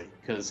 honestly,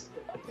 because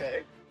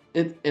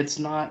it's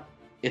not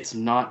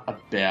a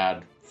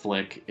bad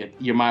flick.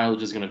 Your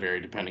mileage is going to vary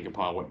depending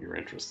upon what your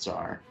interests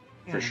are,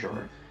 for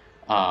sure.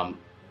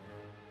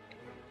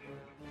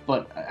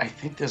 But I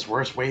think there's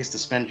worse ways to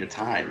spend your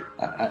time.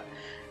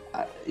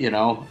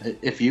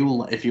 If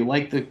you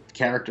like the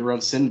character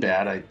of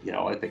Sinbad, I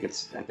think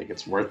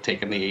it's worth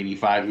taking the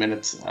 85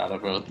 minutes out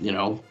of a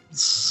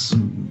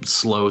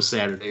slow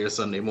Saturday or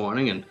Sunday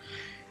morning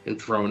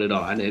and throwing it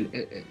on.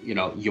 And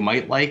you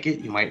might like it,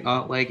 you might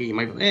not like it, you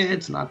might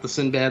it's not the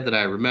Sinbad that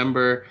I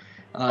remember.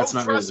 It's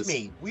not trust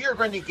me, we are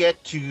going to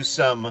get to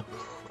some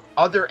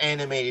other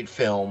animated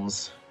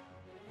films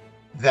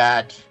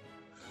that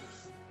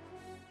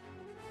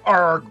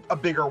are a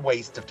bigger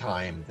waste of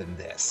time than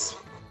this.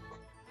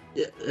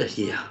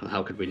 Yeah,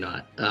 how could we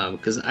not?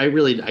 Because I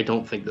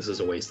don't think this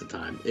is a waste of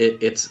time.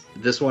 It's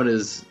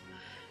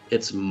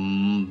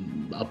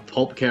a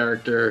pulp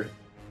character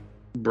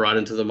brought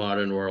into the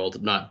modern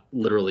world, not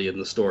literally in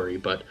the story,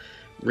 but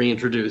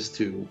reintroduced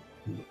to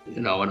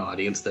an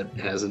audience that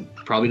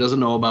probably doesn't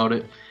know about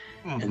it,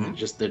 and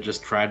they're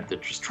just trying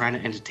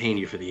to entertain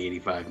you for the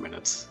 85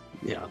 minutes.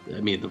 Yeah, I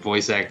mean the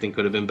voice acting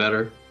could have been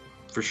better,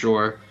 for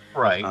sure.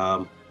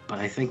 Right. But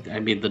I think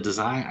the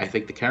design. I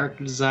think the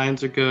character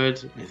designs are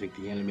good. I think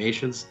the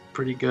animation's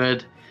pretty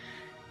good.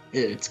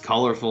 It's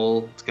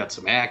colorful. It's got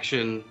some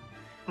action.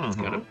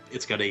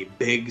 It's got a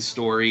big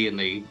story, and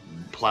they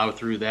plow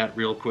through that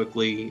real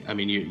quickly. I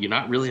mean, you're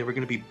not really ever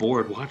going to be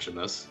bored watching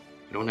this.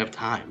 You don't have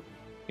time.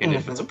 And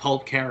if it's a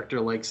pulp character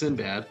like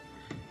Sinbad,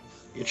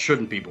 it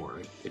shouldn't be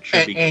boring. It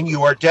should be. And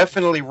you are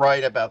definitely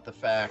right about the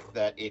fact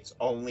that it's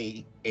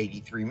only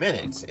 83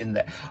 minutes. In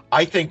that,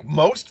 I think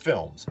most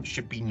films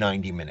should be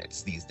 90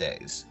 minutes these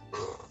days.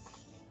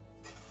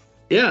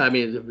 Yeah, I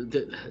mean,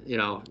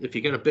 if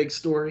you get a big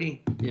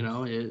story,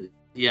 I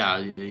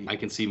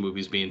can see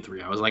movies being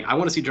 3 hours. Like, I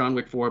want to see John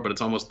Wick 4, but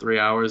it's almost 3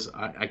 hours.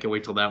 I can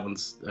wait till that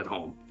one's at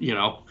home.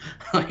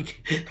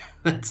 Like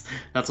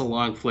that's a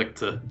long flick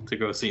to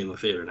go see in the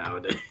theater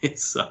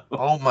nowadays. So.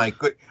 Oh my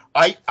good!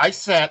 I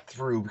sat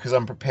through because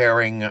I'm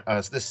preparing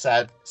this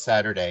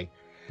Saturday.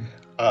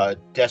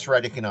 Des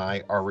Reddick and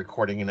I are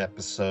recording an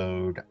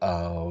episode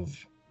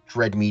of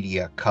Dread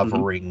Media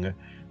covering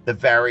the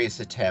various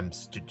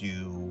attempts to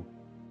do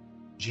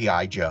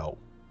G.I. Joe.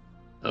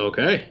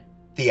 Okay.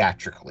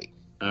 Theatrically.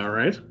 All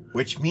right.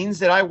 Which means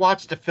that I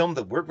watched a film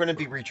that we're going to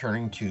be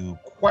returning to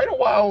quite a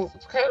while.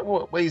 It's kind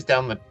of ways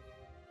down the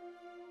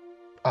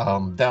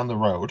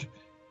road.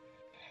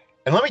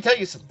 And let me tell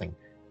you something.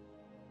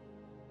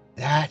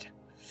 That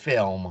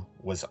film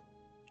was a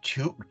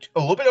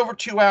little bit over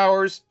 2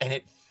 hours, and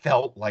it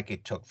felt like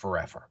it took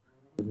forever.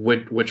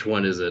 Which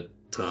one is it,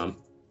 Tom?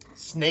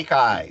 Snake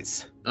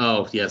Eyes.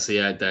 Oh, yes.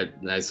 Yeah,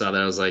 I saw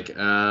that. I was like,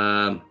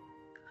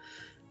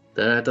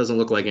 that doesn't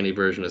look like any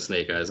version of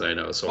Snake Eyes I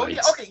know, so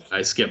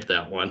I skipped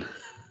that one.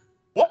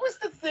 What was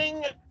the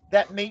thing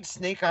that made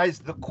Snake Eyes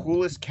the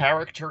coolest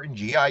character in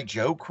G.I.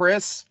 Joe,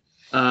 Chris?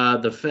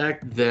 The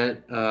fact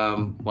that,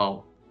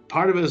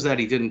 part of it is that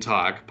he didn't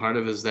talk, part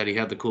of it is that he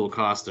had the cool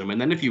costume, and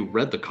then if you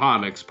read the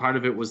comics, part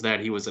of it was that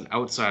he was an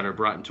outsider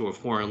brought into a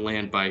foreign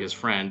land by his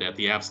friend at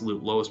the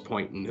absolute lowest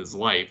point in his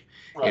life,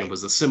 and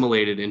was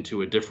assimilated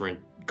into a different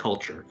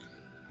culture.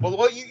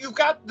 Well, you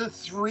got the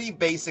three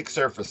basic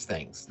surface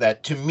things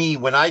that, to me,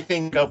 when I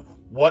think of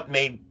what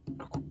made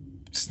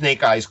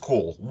Snake Eyes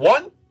cool.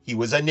 1, he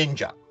was a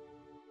ninja.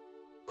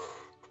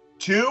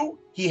 2,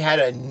 he had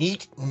a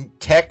neat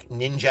tech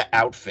ninja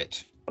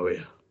outfit. Oh,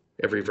 yeah.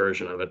 Every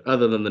version of it,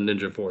 other than the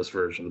Ninja Force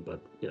version, but,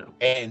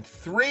 And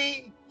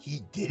 3,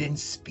 he didn't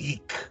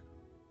speak.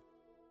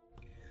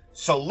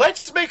 So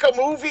let's make a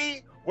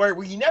movie where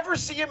we never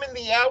see him in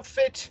the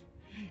outfit.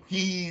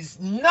 He's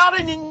not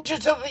a ninja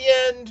till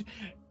the end.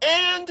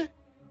 And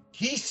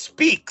he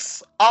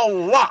speaks a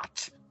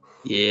lot.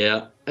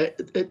 Yeah,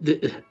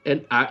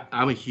 and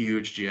I'm a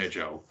huge G.I.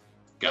 Joe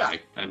guy.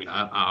 I mean,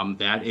 I'm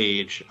that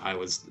age. I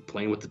was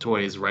playing with the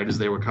toys right as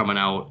they were coming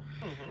out.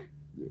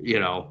 You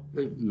know,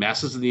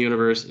 Masters of the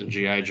Universe and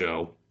G.I.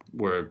 Joe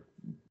were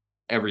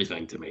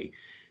everything to me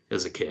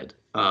as a kid.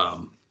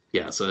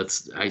 Yeah, so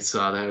I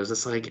saw that. I was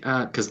just like,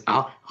 because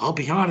I'll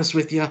be honest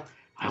with you,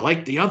 I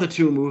like the other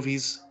two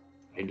movies.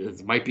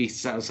 It might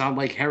sound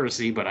like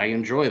heresy, but I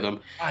enjoy them.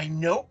 I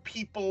know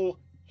people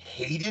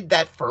hated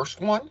that first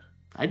one.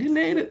 I didn't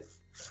hate it.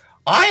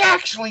 I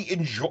actually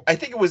I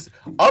think it was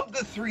of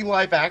the 3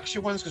 live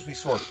action ones,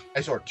 because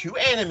I saw 2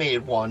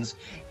 animated ones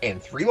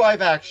and 3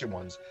 live action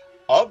ones.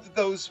 Of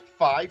those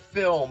 5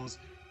 films,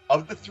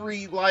 of the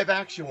 3 live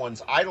action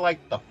ones, I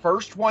liked the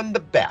first one the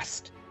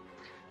best.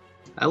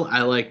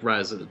 I like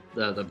Rise of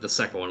the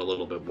second one a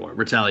little bit more,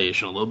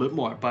 Retaliation a little bit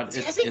more, but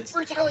I think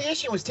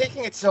Retaliation was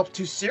taking itself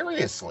too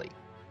seriously.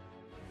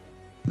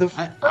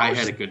 I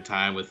had a good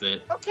time with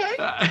it. Okay,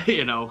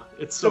 you know,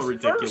 it's so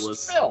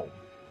ridiculous. First film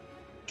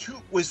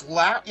was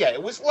loud. Yeah,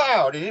 it was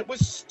loud and it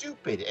was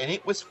stupid and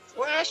it was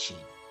flashy.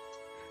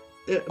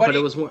 But it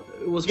was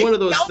one of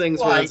those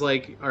things where it's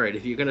like, all right,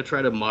 if you're gonna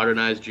try to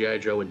modernize G.I.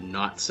 Joe and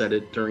not set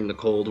it during the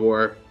Cold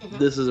War,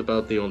 this is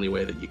about the only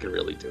way that you can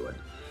really do it.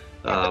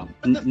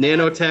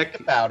 Nanotech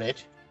about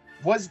it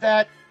was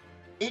that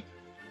it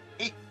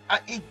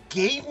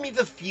gave me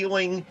the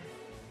feeling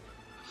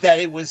that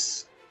it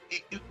was.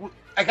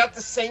 I got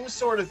the same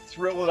sort of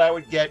thrill that I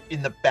would get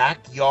in the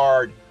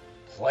backyard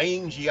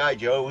playing G.I.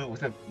 Joe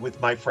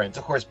with my friends.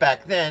 Of course,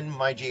 back then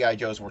my G.I.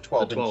 Joes were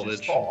 12 inches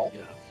tall.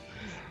 Yeah.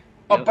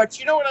 But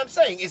you know what I'm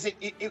saying? Is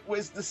it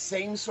was the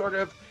same sort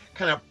of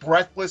kind of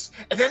breathless,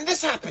 and then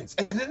this happens,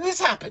 and then this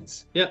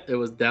happens. Yeah,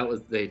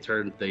 they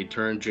turned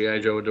G.I.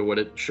 Joe into what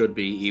it should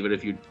be, even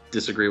if you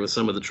disagree with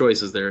some of the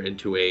choices there,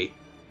 into a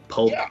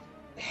pulp. Yeah,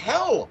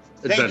 hell,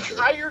 adventure.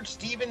 They hired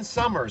Stephen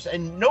Sommers,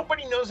 and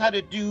nobody knows how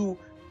to do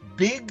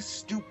big,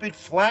 stupid,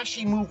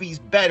 flashy movies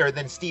better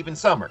than Stephen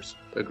Sommers.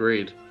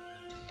 Agreed.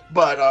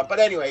 But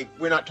anyway,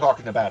 we're not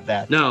talking about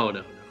that.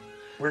 No.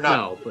 We're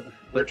not. No,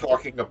 we're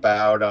talking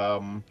about.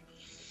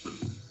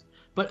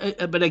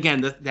 But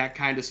again, that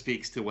kind of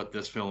speaks to what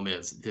this film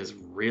is. There's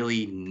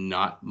really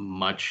not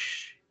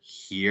much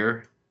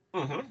here,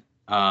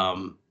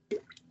 other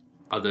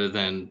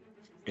than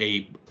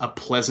a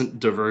pleasant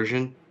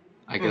diversion.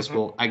 I guess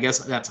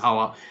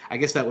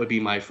that would be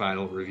my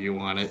final review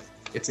on it.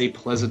 It's a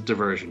pleasant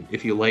diversion.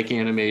 If you like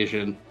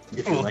animation,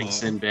 if you like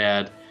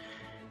Sinbad,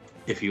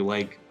 if you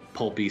like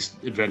pulpy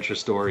adventure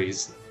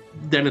stories,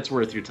 then it's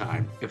worth your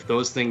time. If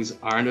those things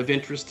aren't of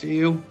interest to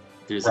you,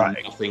 there's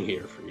nothing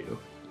here for you.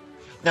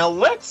 Now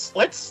let's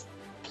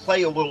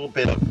play a little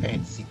bit of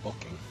fantasy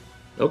booking.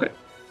 Okay.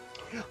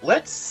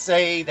 Let's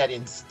say that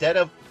instead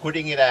of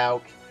putting it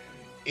out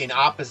in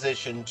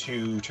opposition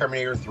to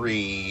Terminator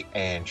 3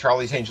 and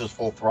Charlie's Angels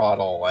Full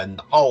Throttle and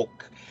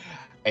Hulk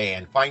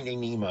and Finding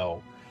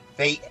Nemo,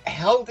 they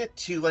held it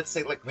to, let's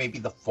say, like maybe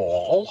the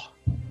fall.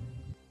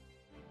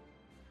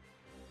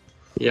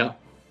 Yeah.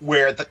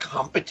 Where the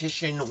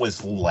competition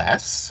was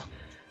less.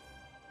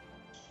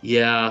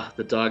 Yeah,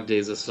 the dog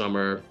days of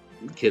summer,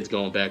 kids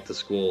going back to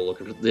school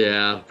looking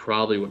for,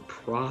 probably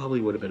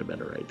would have been a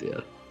better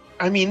idea.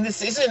 I mean,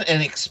 this isn't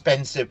an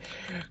expensive,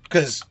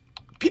 because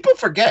people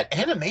forget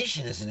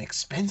animation is an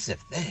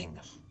expensive thing.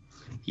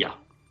 Yeah.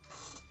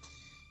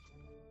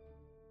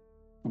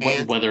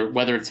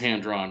 Whether it's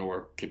hand drawn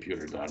or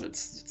computer done,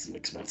 it's an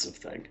expensive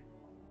thing.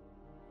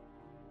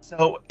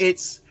 So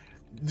it's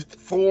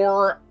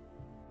for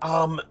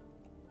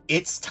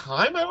its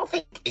time. I don't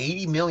think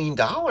 $80 million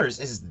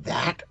is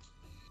that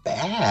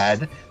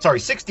bad. Sorry,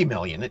 $60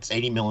 million. It's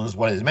 $80 million is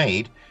what is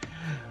made.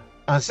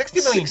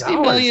 $60 million.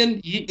 $60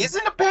 million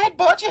isn't a bad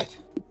budget.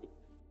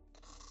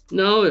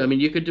 No, I mean,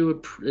 you could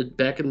do it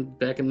back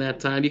in that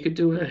time. You could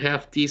do a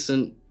half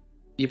decent.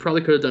 You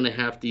probably could have done a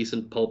half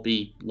decent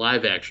pulpy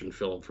live action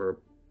film for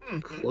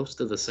close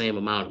to the same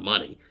amount of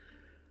money.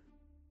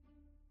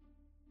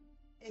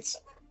 It's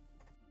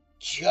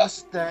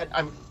just that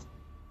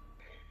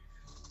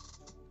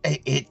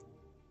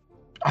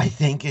I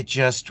think it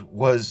just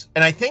was,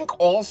 and I think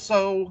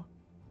also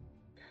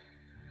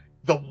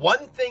the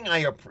one thing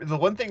I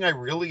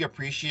really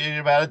appreciated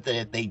about it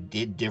that they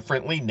did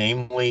differently,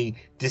 namely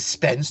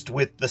dispensed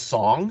with the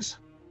songs.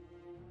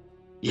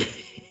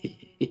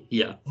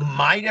 Yeah,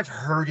 might have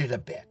hurt it a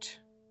bit.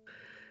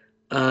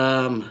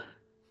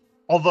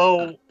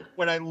 Although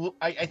when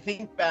I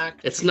think back,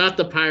 it's not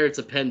the Pirates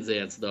of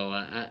Penzance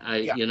though.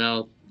 You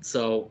know,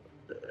 so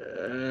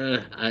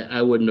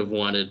I wouldn't have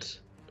wanted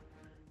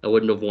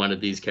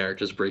these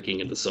characters breaking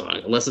into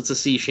song unless it's a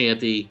sea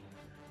shanty.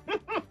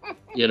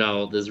 You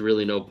know, there's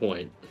really no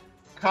point.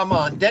 Come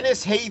on,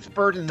 Dennis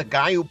Haysbert and the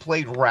guy who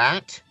played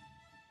Rat.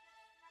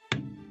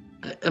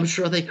 I'm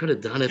sure they could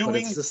have done it, but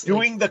it's just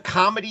doing the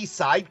comedy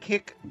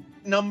sidekick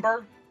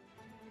number.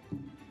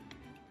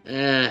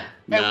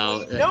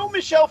 No,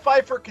 Michelle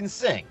Pfeiffer can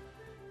sing.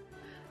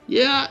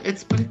 Yeah,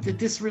 but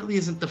this really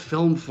isn't the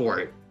film for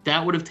it.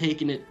 that would have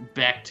taken it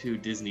back to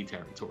Disney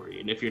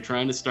territory. And if you're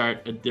trying to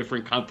start a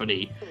different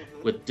company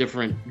with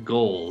different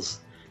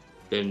goals,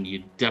 then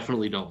you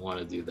definitely don't want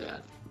to do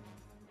that.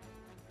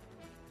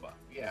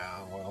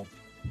 Yeah, well,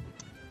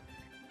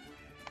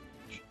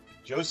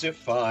 Joseph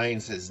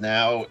Fiennes has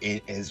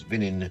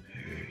been in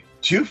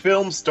 2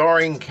 films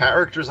starring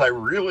characters I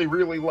really,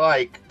 really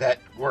like that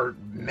were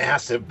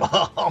massive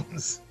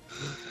bombs.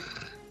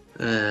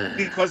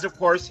 Because, of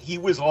course, he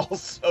was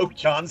also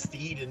John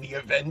Steed in the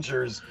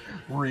Avengers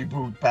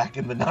reboot back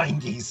in the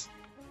 90s.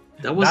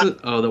 That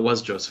wasn't... that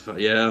was Joseph.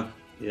 Yeah.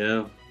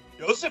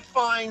 Joseph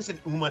Fiennes and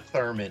Uma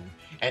Thurman.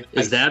 And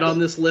is that on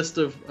this list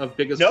of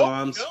biggest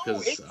bombs?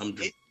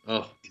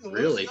 No,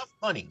 really? Enough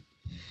money.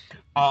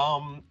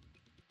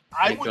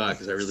 Thank God,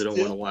 because I really don't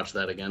want to watch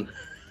that again.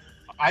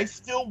 I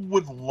still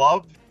would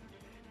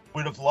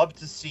have loved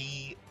to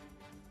see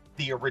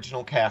the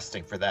original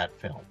casting for that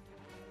film.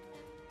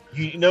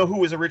 You know who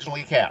was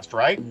originally cast,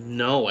 right?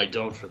 No, I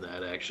don't for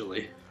that,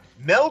 actually.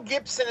 Mel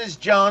Gibson as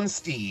John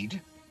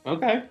Steed.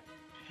 Okay.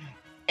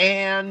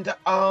 And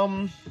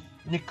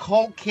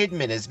Nicole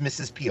Kidman as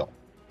Mrs. Peel.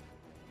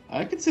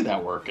 I could see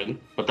that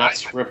working, but that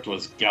script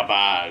was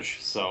garbage,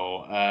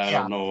 so I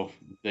don't know if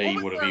they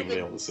would have even been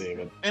able to save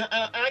it. And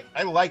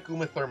I like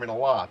Uma Thurman a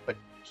lot, but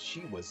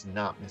she was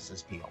not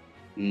Mrs. Peel.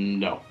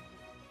 No.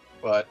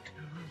 But,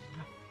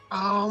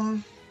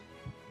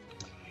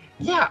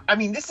 yeah, I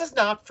mean, this is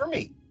not for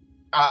me.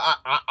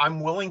 I'm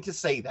willing to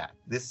say that.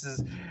 This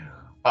is,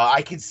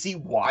 I can see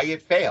why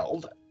it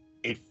failed.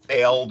 It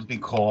failed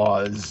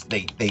because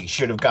they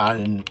should have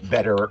gotten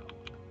better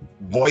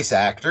voice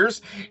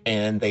actors,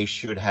 and they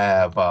should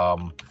have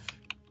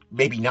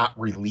maybe not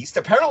released.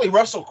 Apparently,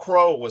 Russell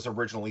Crowe was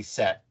originally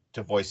set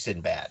to voice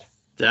Sinbad.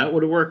 That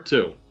would have worked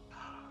too.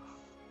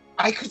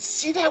 I could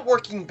see that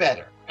working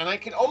better, and I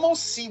can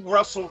almost see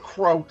Russell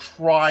Crowe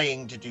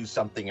trying to do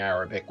something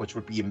Arabic, which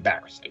would be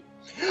embarrassing.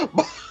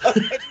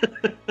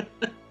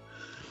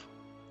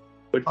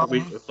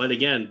 But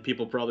again,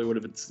 people probably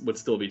would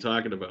still be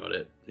talking about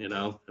it. You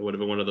know, it would have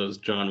been one of those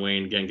John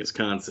Wayne Genghis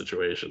Khan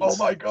situations. Oh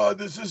my God,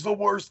 this is the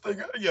worst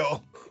thing,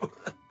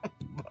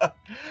 but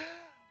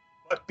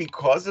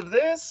because of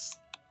this,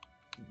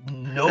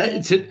 no.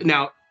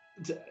 Now,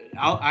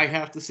 I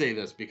have to say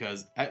this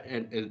because,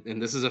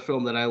 and this is a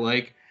film that I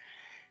like.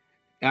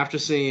 After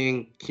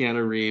seeing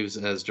Keanu Reeves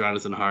as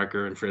Jonathan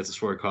Harker and Francis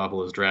Ford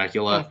Coppola as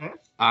Dracula,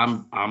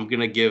 I'm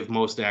gonna give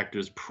most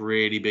actors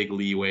pretty big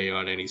leeway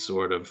on any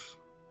sort of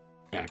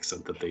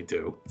accent that they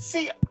do.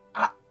 See,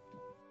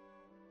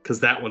 because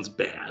that one's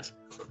bad.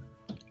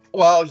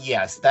 Well,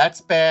 yes,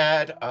 that's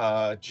bad.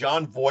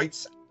 John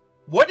Voight's.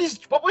 What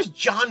was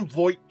John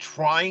Voight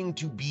trying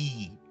to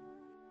be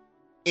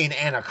in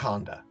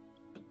Anaconda?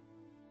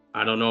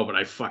 I don't know, but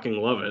I fucking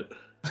love it.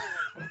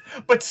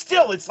 But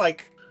still, it's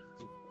like,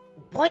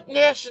 what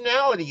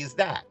nationality is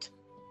that?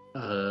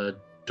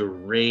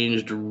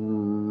 Deranged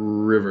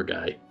river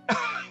guy.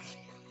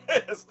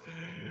 Yes.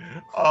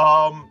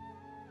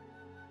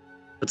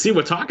 But see,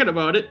 we're talking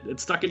about it.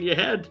 It's stuck in your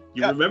head.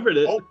 You remembered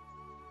it. Oh.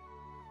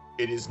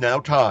 It is now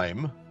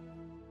time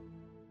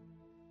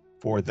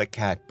for the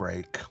cat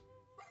break.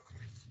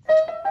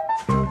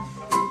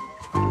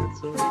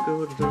 Let's all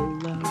go to the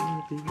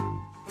lobby.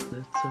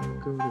 Let's all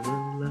go to the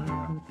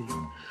lobby.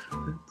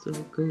 Let's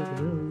all go to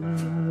the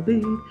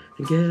lobby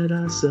and get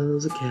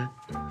ourselves a cat.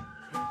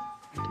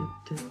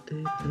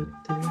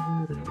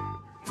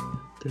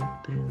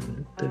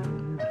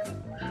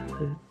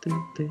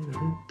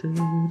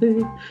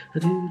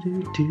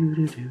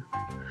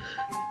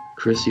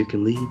 Chris, you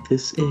can leave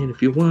this in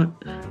if you want.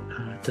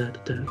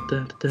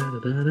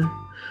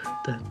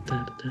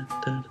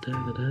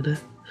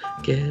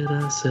 Get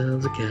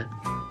ourselves a cat.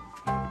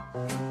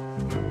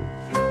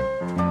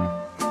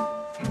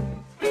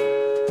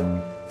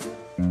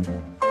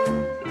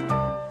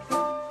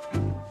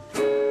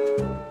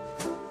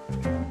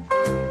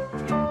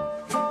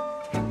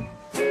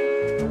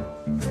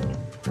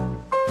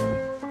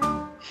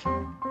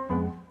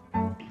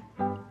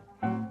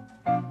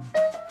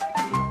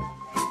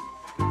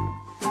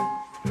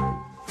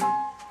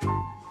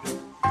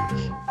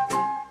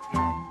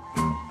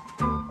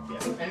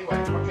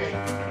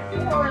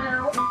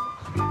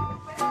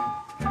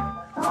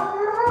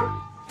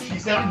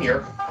 Down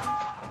here.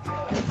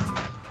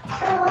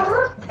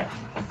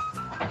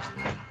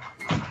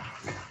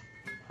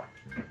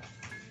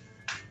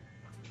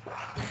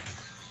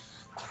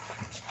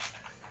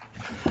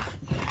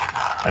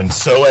 And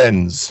so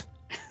ends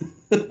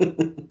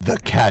the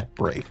cat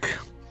break.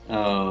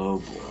 Oh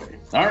boy.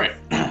 All right.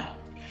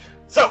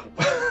 So,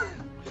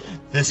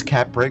 this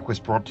cat break was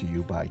brought to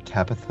you by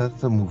Tabitha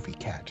the Movie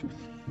Cat.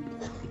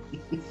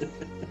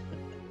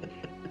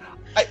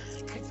 I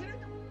consider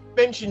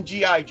mention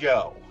G.I.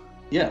 Joe.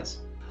 Yes.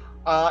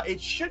 It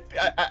should be,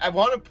 I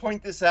want to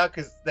point this out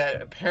because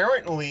that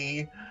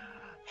apparently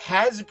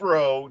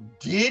Hasbro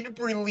did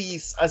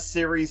release a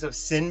series of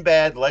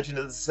Sinbad Legend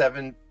of the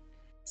Seven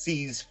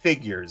Seas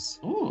figures.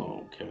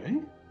 Oh,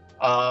 okay.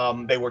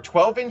 They were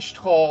 12-inch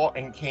tall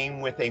and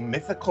came with a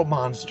mythical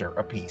monster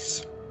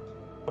apiece.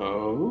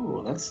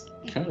 Oh, that's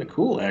kind of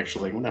cool,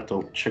 actually. I'm gonna have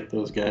to check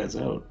those guys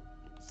out.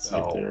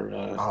 So,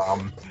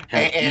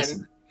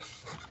 and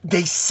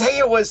they say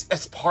it was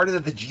as part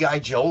of the G.I.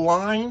 Joe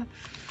line.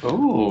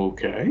 Oh,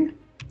 okay.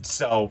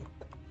 So,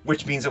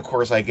 which means, of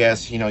course, I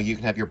guess, you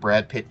can have your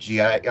Brad Pitt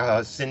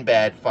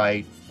Sinbad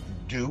fight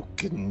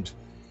Duke and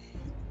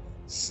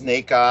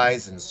Snake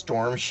Eyes and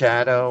Storm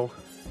Shadow.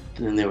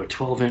 And they were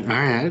 12 inch. All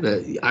right,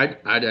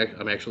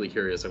 I'm actually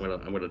curious. I'm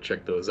gonna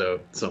check those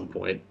out at some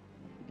point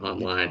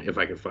online if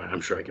I can find.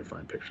 I'm sure I can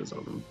find pictures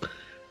of them.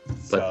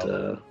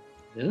 But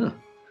yeah.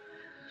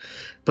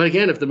 But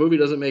again, if the movie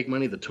doesn't make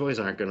money, the toys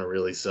aren't gonna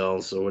really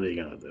sell. So what are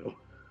you gonna do?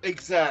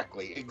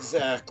 Exactly.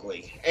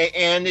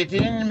 And it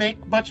didn't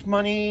make much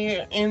money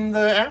in the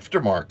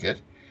aftermarket,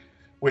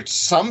 which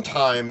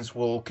sometimes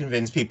will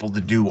convince people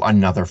to do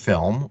another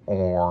film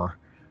or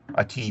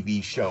a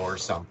TV show or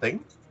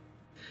something.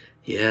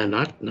 Yeah,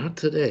 not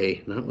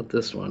today. Not with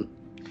this one.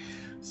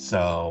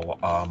 So,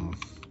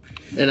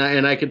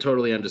 and I can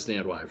totally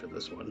understand why for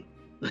this one.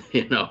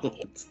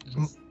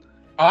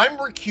 I'm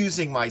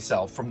recusing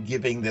myself from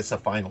giving this a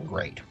final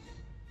grade.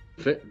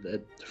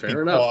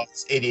 Fair enough.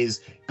 It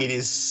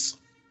is.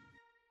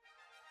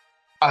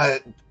 I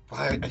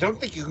don't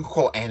think you can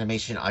call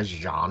animation a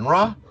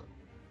genre,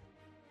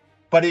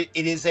 but it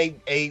is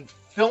a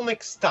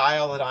filmic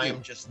style that I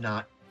am just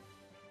not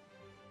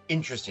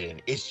interested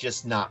in. It's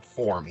just not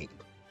for me.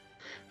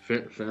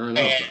 Fair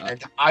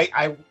enough.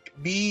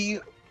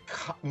 And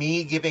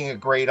me giving a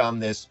grade on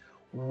this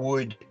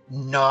would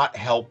not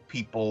help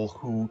people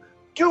who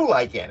do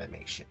like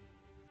animation.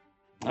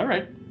 All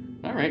right.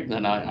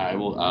 Then I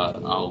will.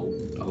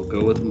 I'll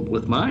go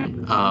with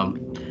mine.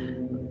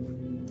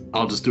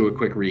 I'll just do a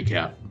quick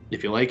recap.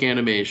 If you like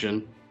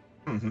animation,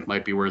 it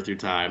might be worth your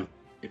time.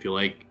 If you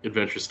like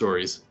adventure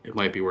stories, it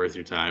might be worth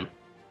your time.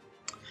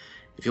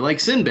 If you like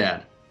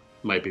Sinbad,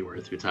 it might be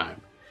worth your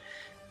time.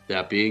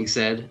 That being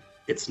said,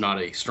 it's not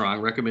a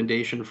strong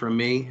recommendation from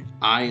me.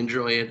 I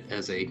enjoy it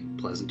as a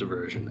pleasant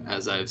diversion,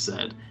 as I've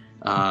said.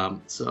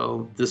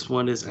 So this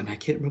one is, and I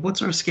can't remember,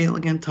 what's our scale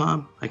again,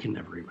 Tom? I can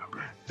never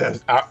remember.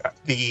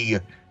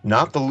 The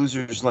Not the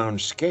Loser's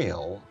Lounge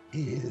scale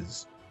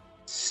is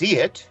see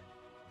it,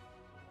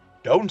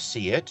 don't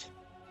see it,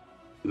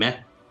 meh,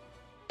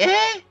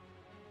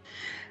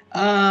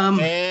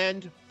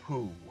 and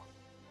poo.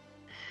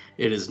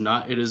 It is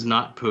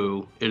not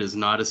poo. It is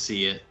not a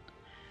see it.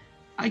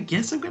 I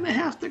guess I'm gonna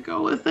have to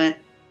go with it.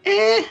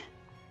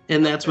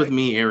 And that's with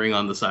me erring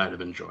on the side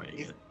of enjoying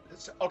it.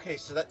 Okay,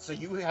 so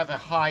you have a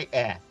high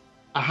eh.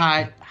 A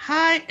high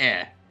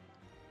eh.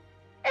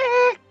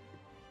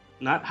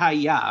 Not high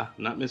ya,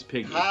 not Miss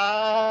Piggy.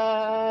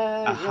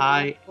 A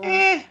high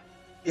eh.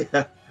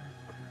 Yeah.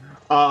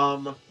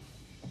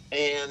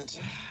 And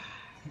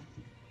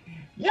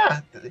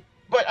yeah,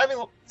 but I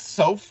mean,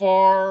 so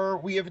far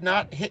we have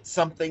not hit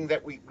something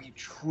that we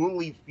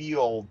truly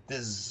feel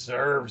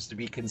deserves to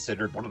be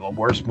considered one of the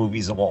worst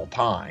movies of all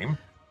time.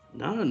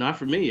 No, not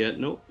for me yet.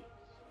 Nope.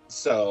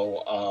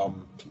 So,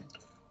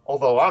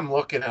 although I'm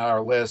looking at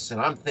our list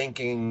and I'm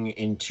thinking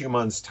in 2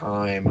 months'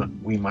 time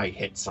we might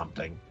hit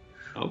something.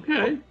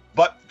 Okay.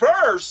 But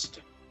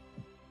first,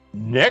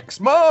 next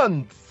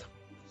month,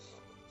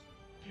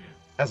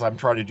 as I'm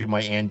trying to do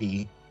my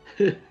Andrew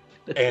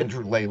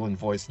Leyland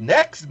voice,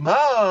 next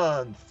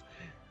month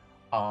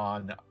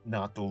on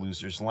Not the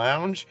Loser's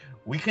Lounge,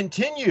 we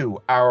continue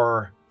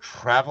our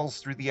travels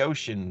through the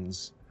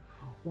oceans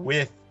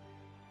with,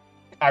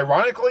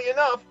 ironically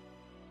enough,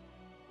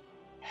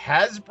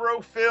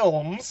 Hasbro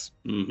Films.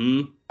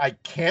 I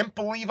can't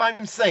believe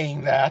I'm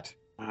saying that.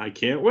 I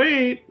can't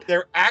wait.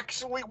 There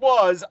actually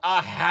was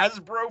a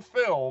Hasbro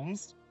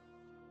Films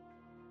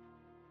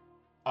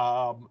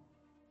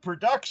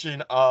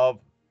production of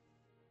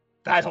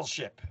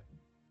Battleship.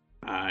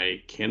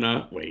 I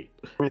cannot wait.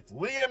 With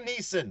Liam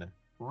Neeson,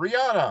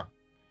 Rihanna,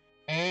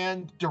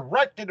 and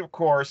directed, of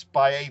course,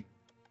 by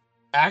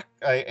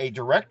a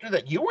director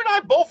that you and I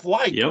both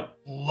like. Yep.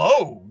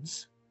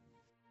 Loads.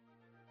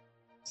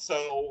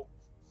 So,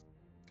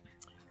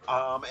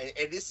 and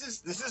this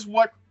is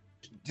what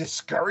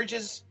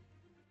discourages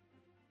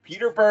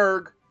Peter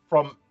Berg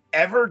from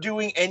ever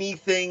doing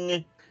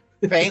anything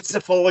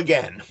fanciful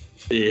again.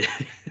 Yeah.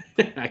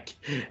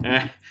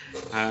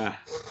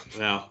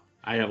 Well,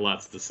 I have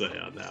lots to say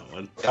on that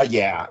one.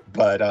 Yeah,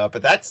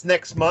 but that's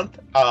next month.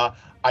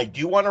 I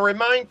do want to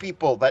remind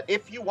people that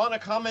if you want to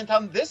comment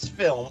on this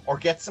film or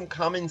get some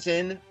comments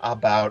in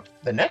about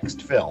the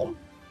next film,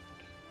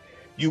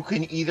 you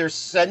can either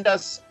send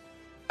us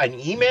an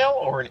email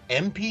or an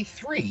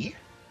MP3,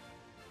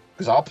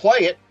 because I'll play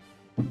it.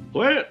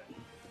 Play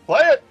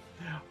it.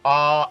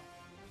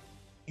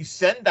 You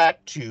send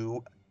that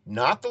to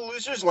Not the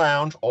Loser's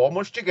Lounge,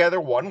 almost together,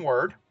 one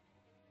word,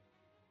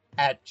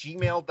 at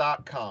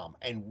gmail.com,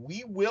 and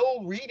we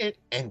will read it,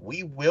 and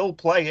we will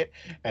play it,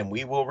 and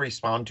we will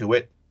respond to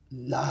it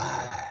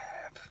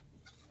live.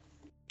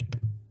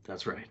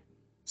 That's right.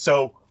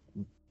 So,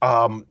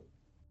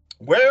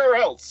 where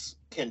else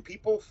can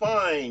people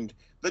find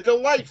the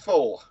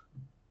delightful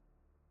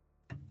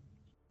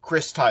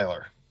Chris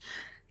Tyler?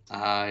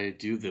 I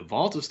do the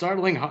Vault of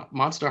Startling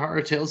Monster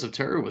Horror Tales of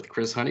Terror with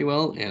Chris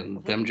Honeywell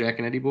and them Jack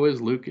and Eddie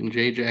boys, Luke and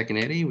Jay, Jack and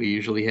Eddie. We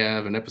usually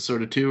have an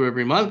episode or two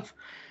every month.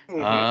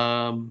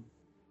 And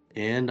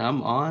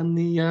I'm on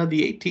the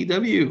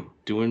ATW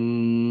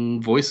doing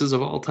voices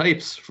of all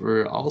types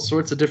for all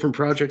sorts of different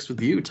projects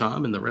with you,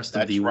 Tom, and the rest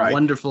of the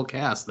wonderful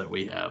cast that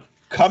we have.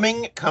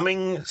 Coming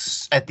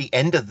at the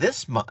end of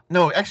this month.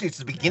 No, actually, it's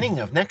the beginning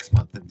of next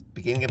month, the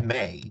beginning of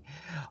May.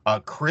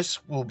 Chris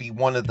will be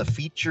one of the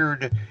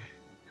featured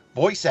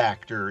voice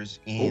actors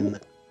in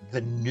the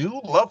new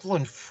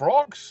Loveland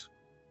Frogs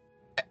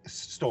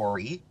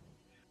story,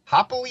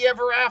 Happily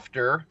Ever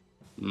After.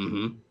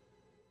 Mm-hmm.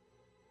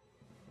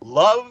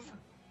 Love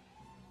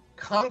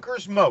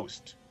conquers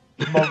most.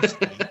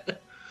 Mostly.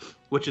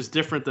 Which is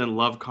different than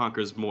Love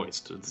Conquers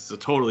Moist. It's a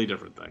totally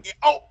different thing.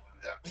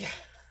 Yeah.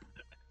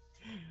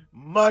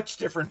 Much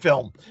different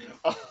film.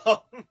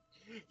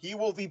 He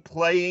will be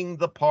playing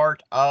the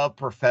part of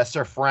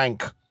Professor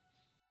Frank.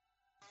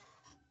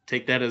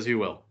 Take that as you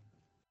will.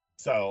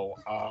 So,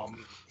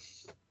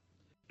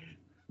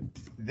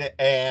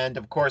 and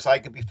of course, I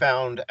could be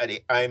found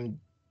I'm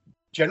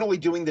generally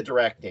doing the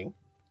directing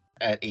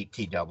at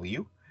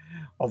ATW,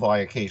 although I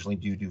occasionally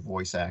do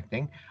voice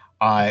acting.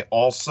 I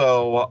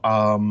also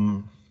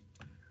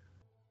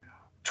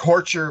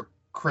torture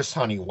Chris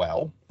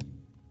Honeywell.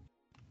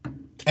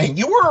 And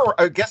you were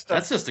a guest.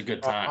 That's just a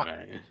good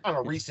time, on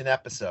a recent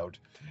episode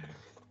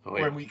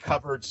when we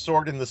covered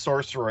Sword and the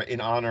Sorcerer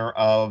in honor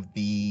of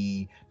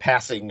the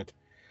passing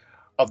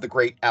of the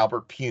great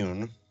Albert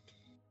Pune.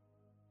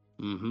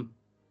 Mm-hmm.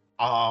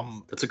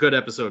 That's a good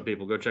episode,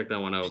 people. Go check that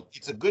one out.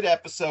 It's a good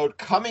episode.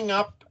 Coming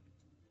up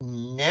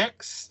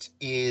next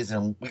is,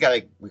 and we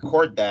gotta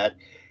record that,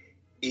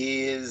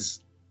 is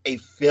a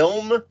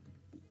film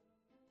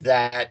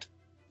that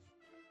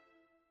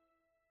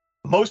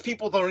most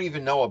people don't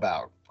even know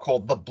about,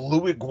 called The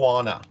Blue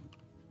Iguana.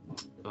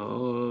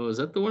 Oh, is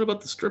that the one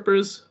about the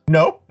strippers?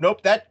 Nope.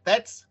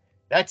 That's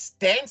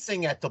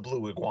Dancing at the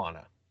Blue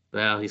Iguana.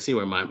 Well, you see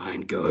where my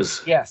mind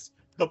goes. Yes.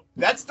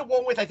 That's the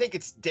one with, I think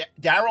it's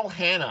Daryl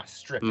Hannah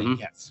stripping,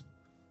 Mm-hmm. yes.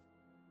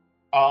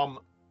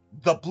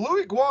 The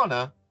Blue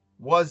Iguana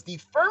was the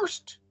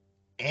first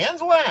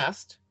and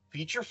last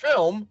feature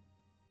film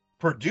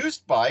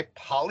produced by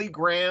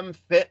Polygram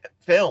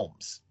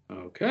Films.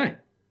 Okay.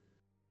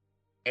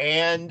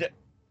 And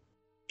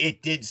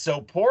it did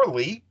so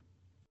poorly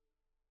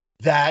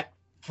that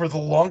for the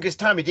longest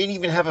time it didn't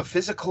even have a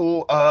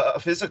physical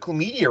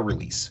media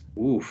release.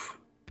 Oof.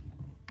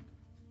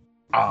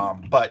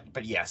 But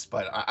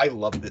I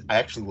loved it. I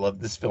actually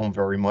loved this film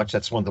very much.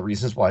 That's one of the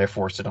reasons why I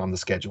forced it on the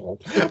schedule.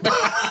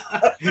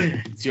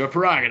 It's your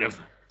prerogative.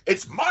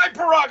 It's my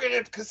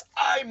prerogative because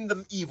I'm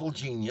the evil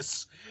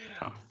genius.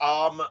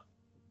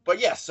 But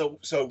yeah, so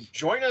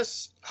join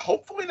us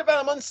hopefully in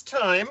about a month's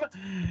time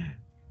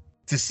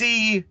to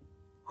see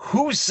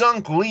who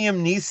sunk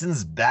Liam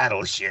Neeson's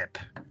battleship.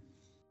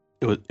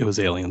 It was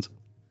aliens.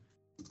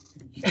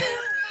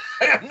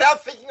 I'm now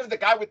thinking of the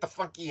guy with the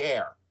funky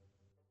hair.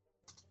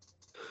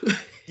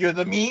 You're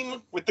the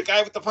meme with the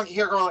guy with the funky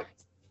hair going like,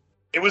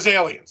 it was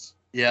aliens.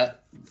 Yeah.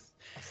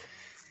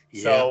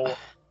 So,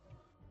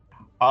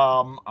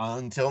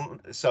 until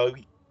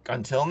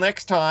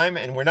next time,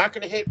 and we're not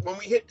going to when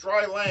we hit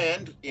dry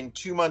land in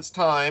 2 months'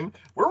 time,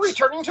 we're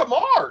returning to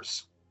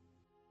Mars.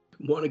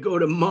 Want to go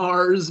to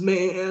Mars,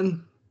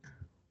 man?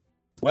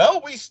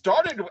 Well, we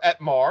started at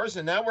Mars,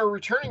 and now we're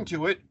returning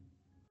to it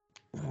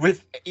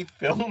with a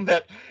film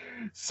that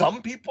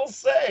some people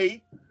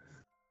say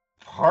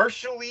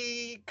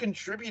partially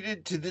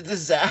contributed to the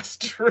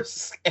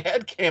disastrous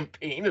ad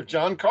campaign of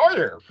John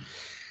Carter.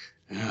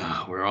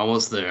 Yeah, we're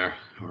almost there.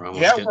 We're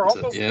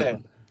almost there.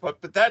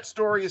 But that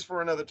story is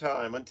for another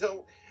time.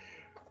 Until,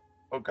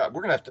 oh God,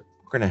 we're gonna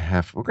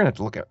have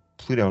to look at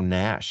Pluto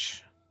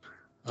Nash.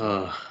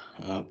 Oh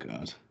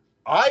God.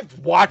 I've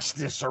watched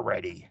this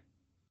already.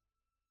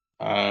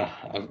 I've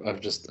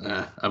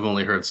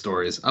only heard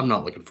stories. I'm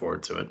not looking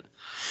forward to it.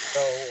 So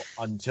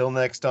until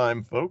next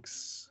time,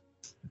 folks,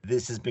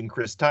 this has been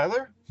Chris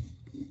Tyler.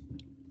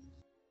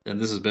 And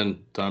this has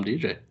been Tom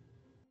DJ.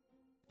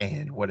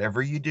 And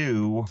whatever you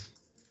do,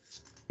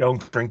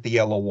 don't drink the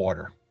yellow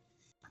water.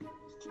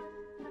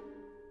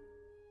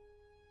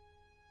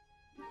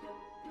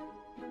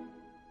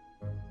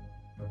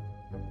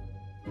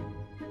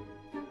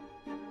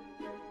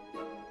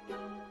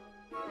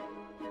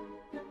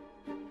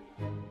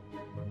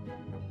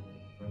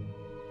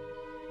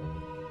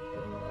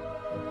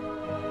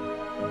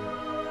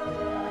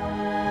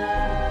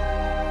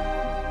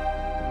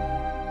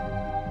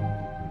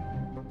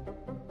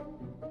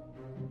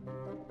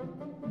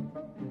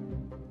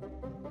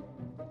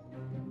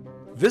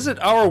 Visit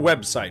our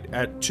website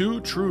at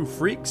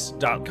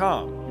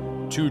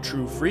twotruefreaks.com. Two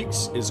True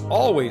Freaks is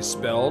always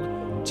spelled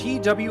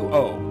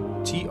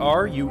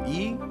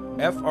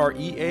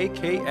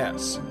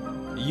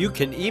TWOTRUEFREAKS. You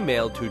can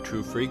email Two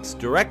True Freaks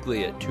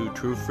directly at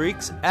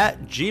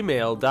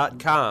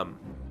twotruefreaks@gmail.com.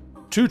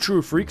 Two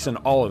True Freaks and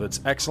all of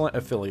its excellent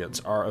affiliates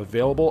are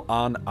available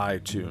on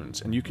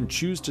iTunes, and you can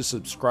choose to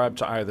subscribe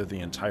to either the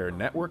entire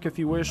network if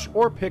you wish,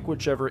 or pick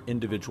whichever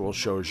individual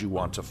shows you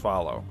want to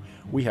follow.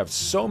 We have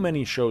so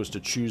many shows to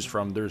choose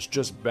from, there's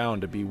just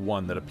bound to be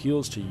one that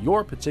appeals to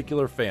your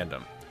particular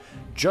fandom.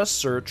 Just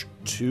search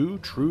Two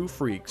True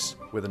Freaks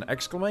with an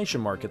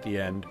exclamation mark at the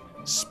end,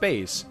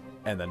 space,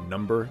 and the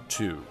number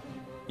 2.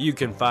 You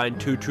can find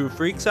Two True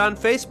Freaks on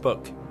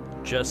Facebook.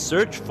 Just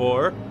search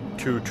for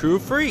Two True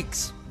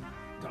Freaks.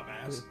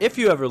 If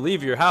you ever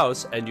leave your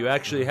house and you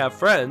actually have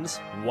friends,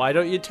 why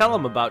don't you tell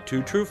them about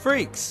Two True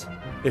Freaks?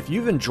 If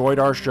you've enjoyed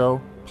our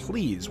show,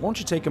 please won't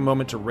you take a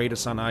moment to rate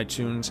us on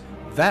iTunes?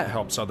 That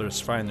helps others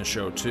find the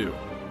show too.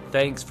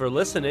 Thanks for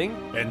listening.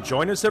 And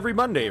join us every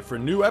Monday for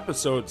new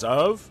episodes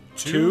of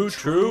Two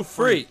True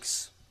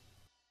Freaks.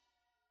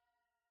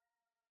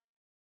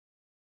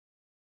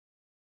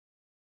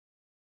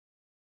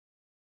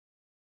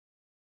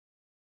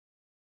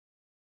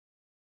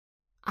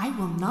 I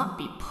will not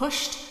be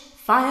pushed,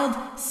 filed,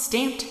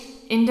 stamped,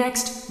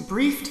 indexed,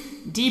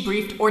 briefed,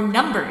 debriefed, or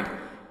numbered.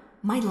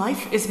 My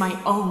life is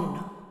my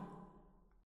own.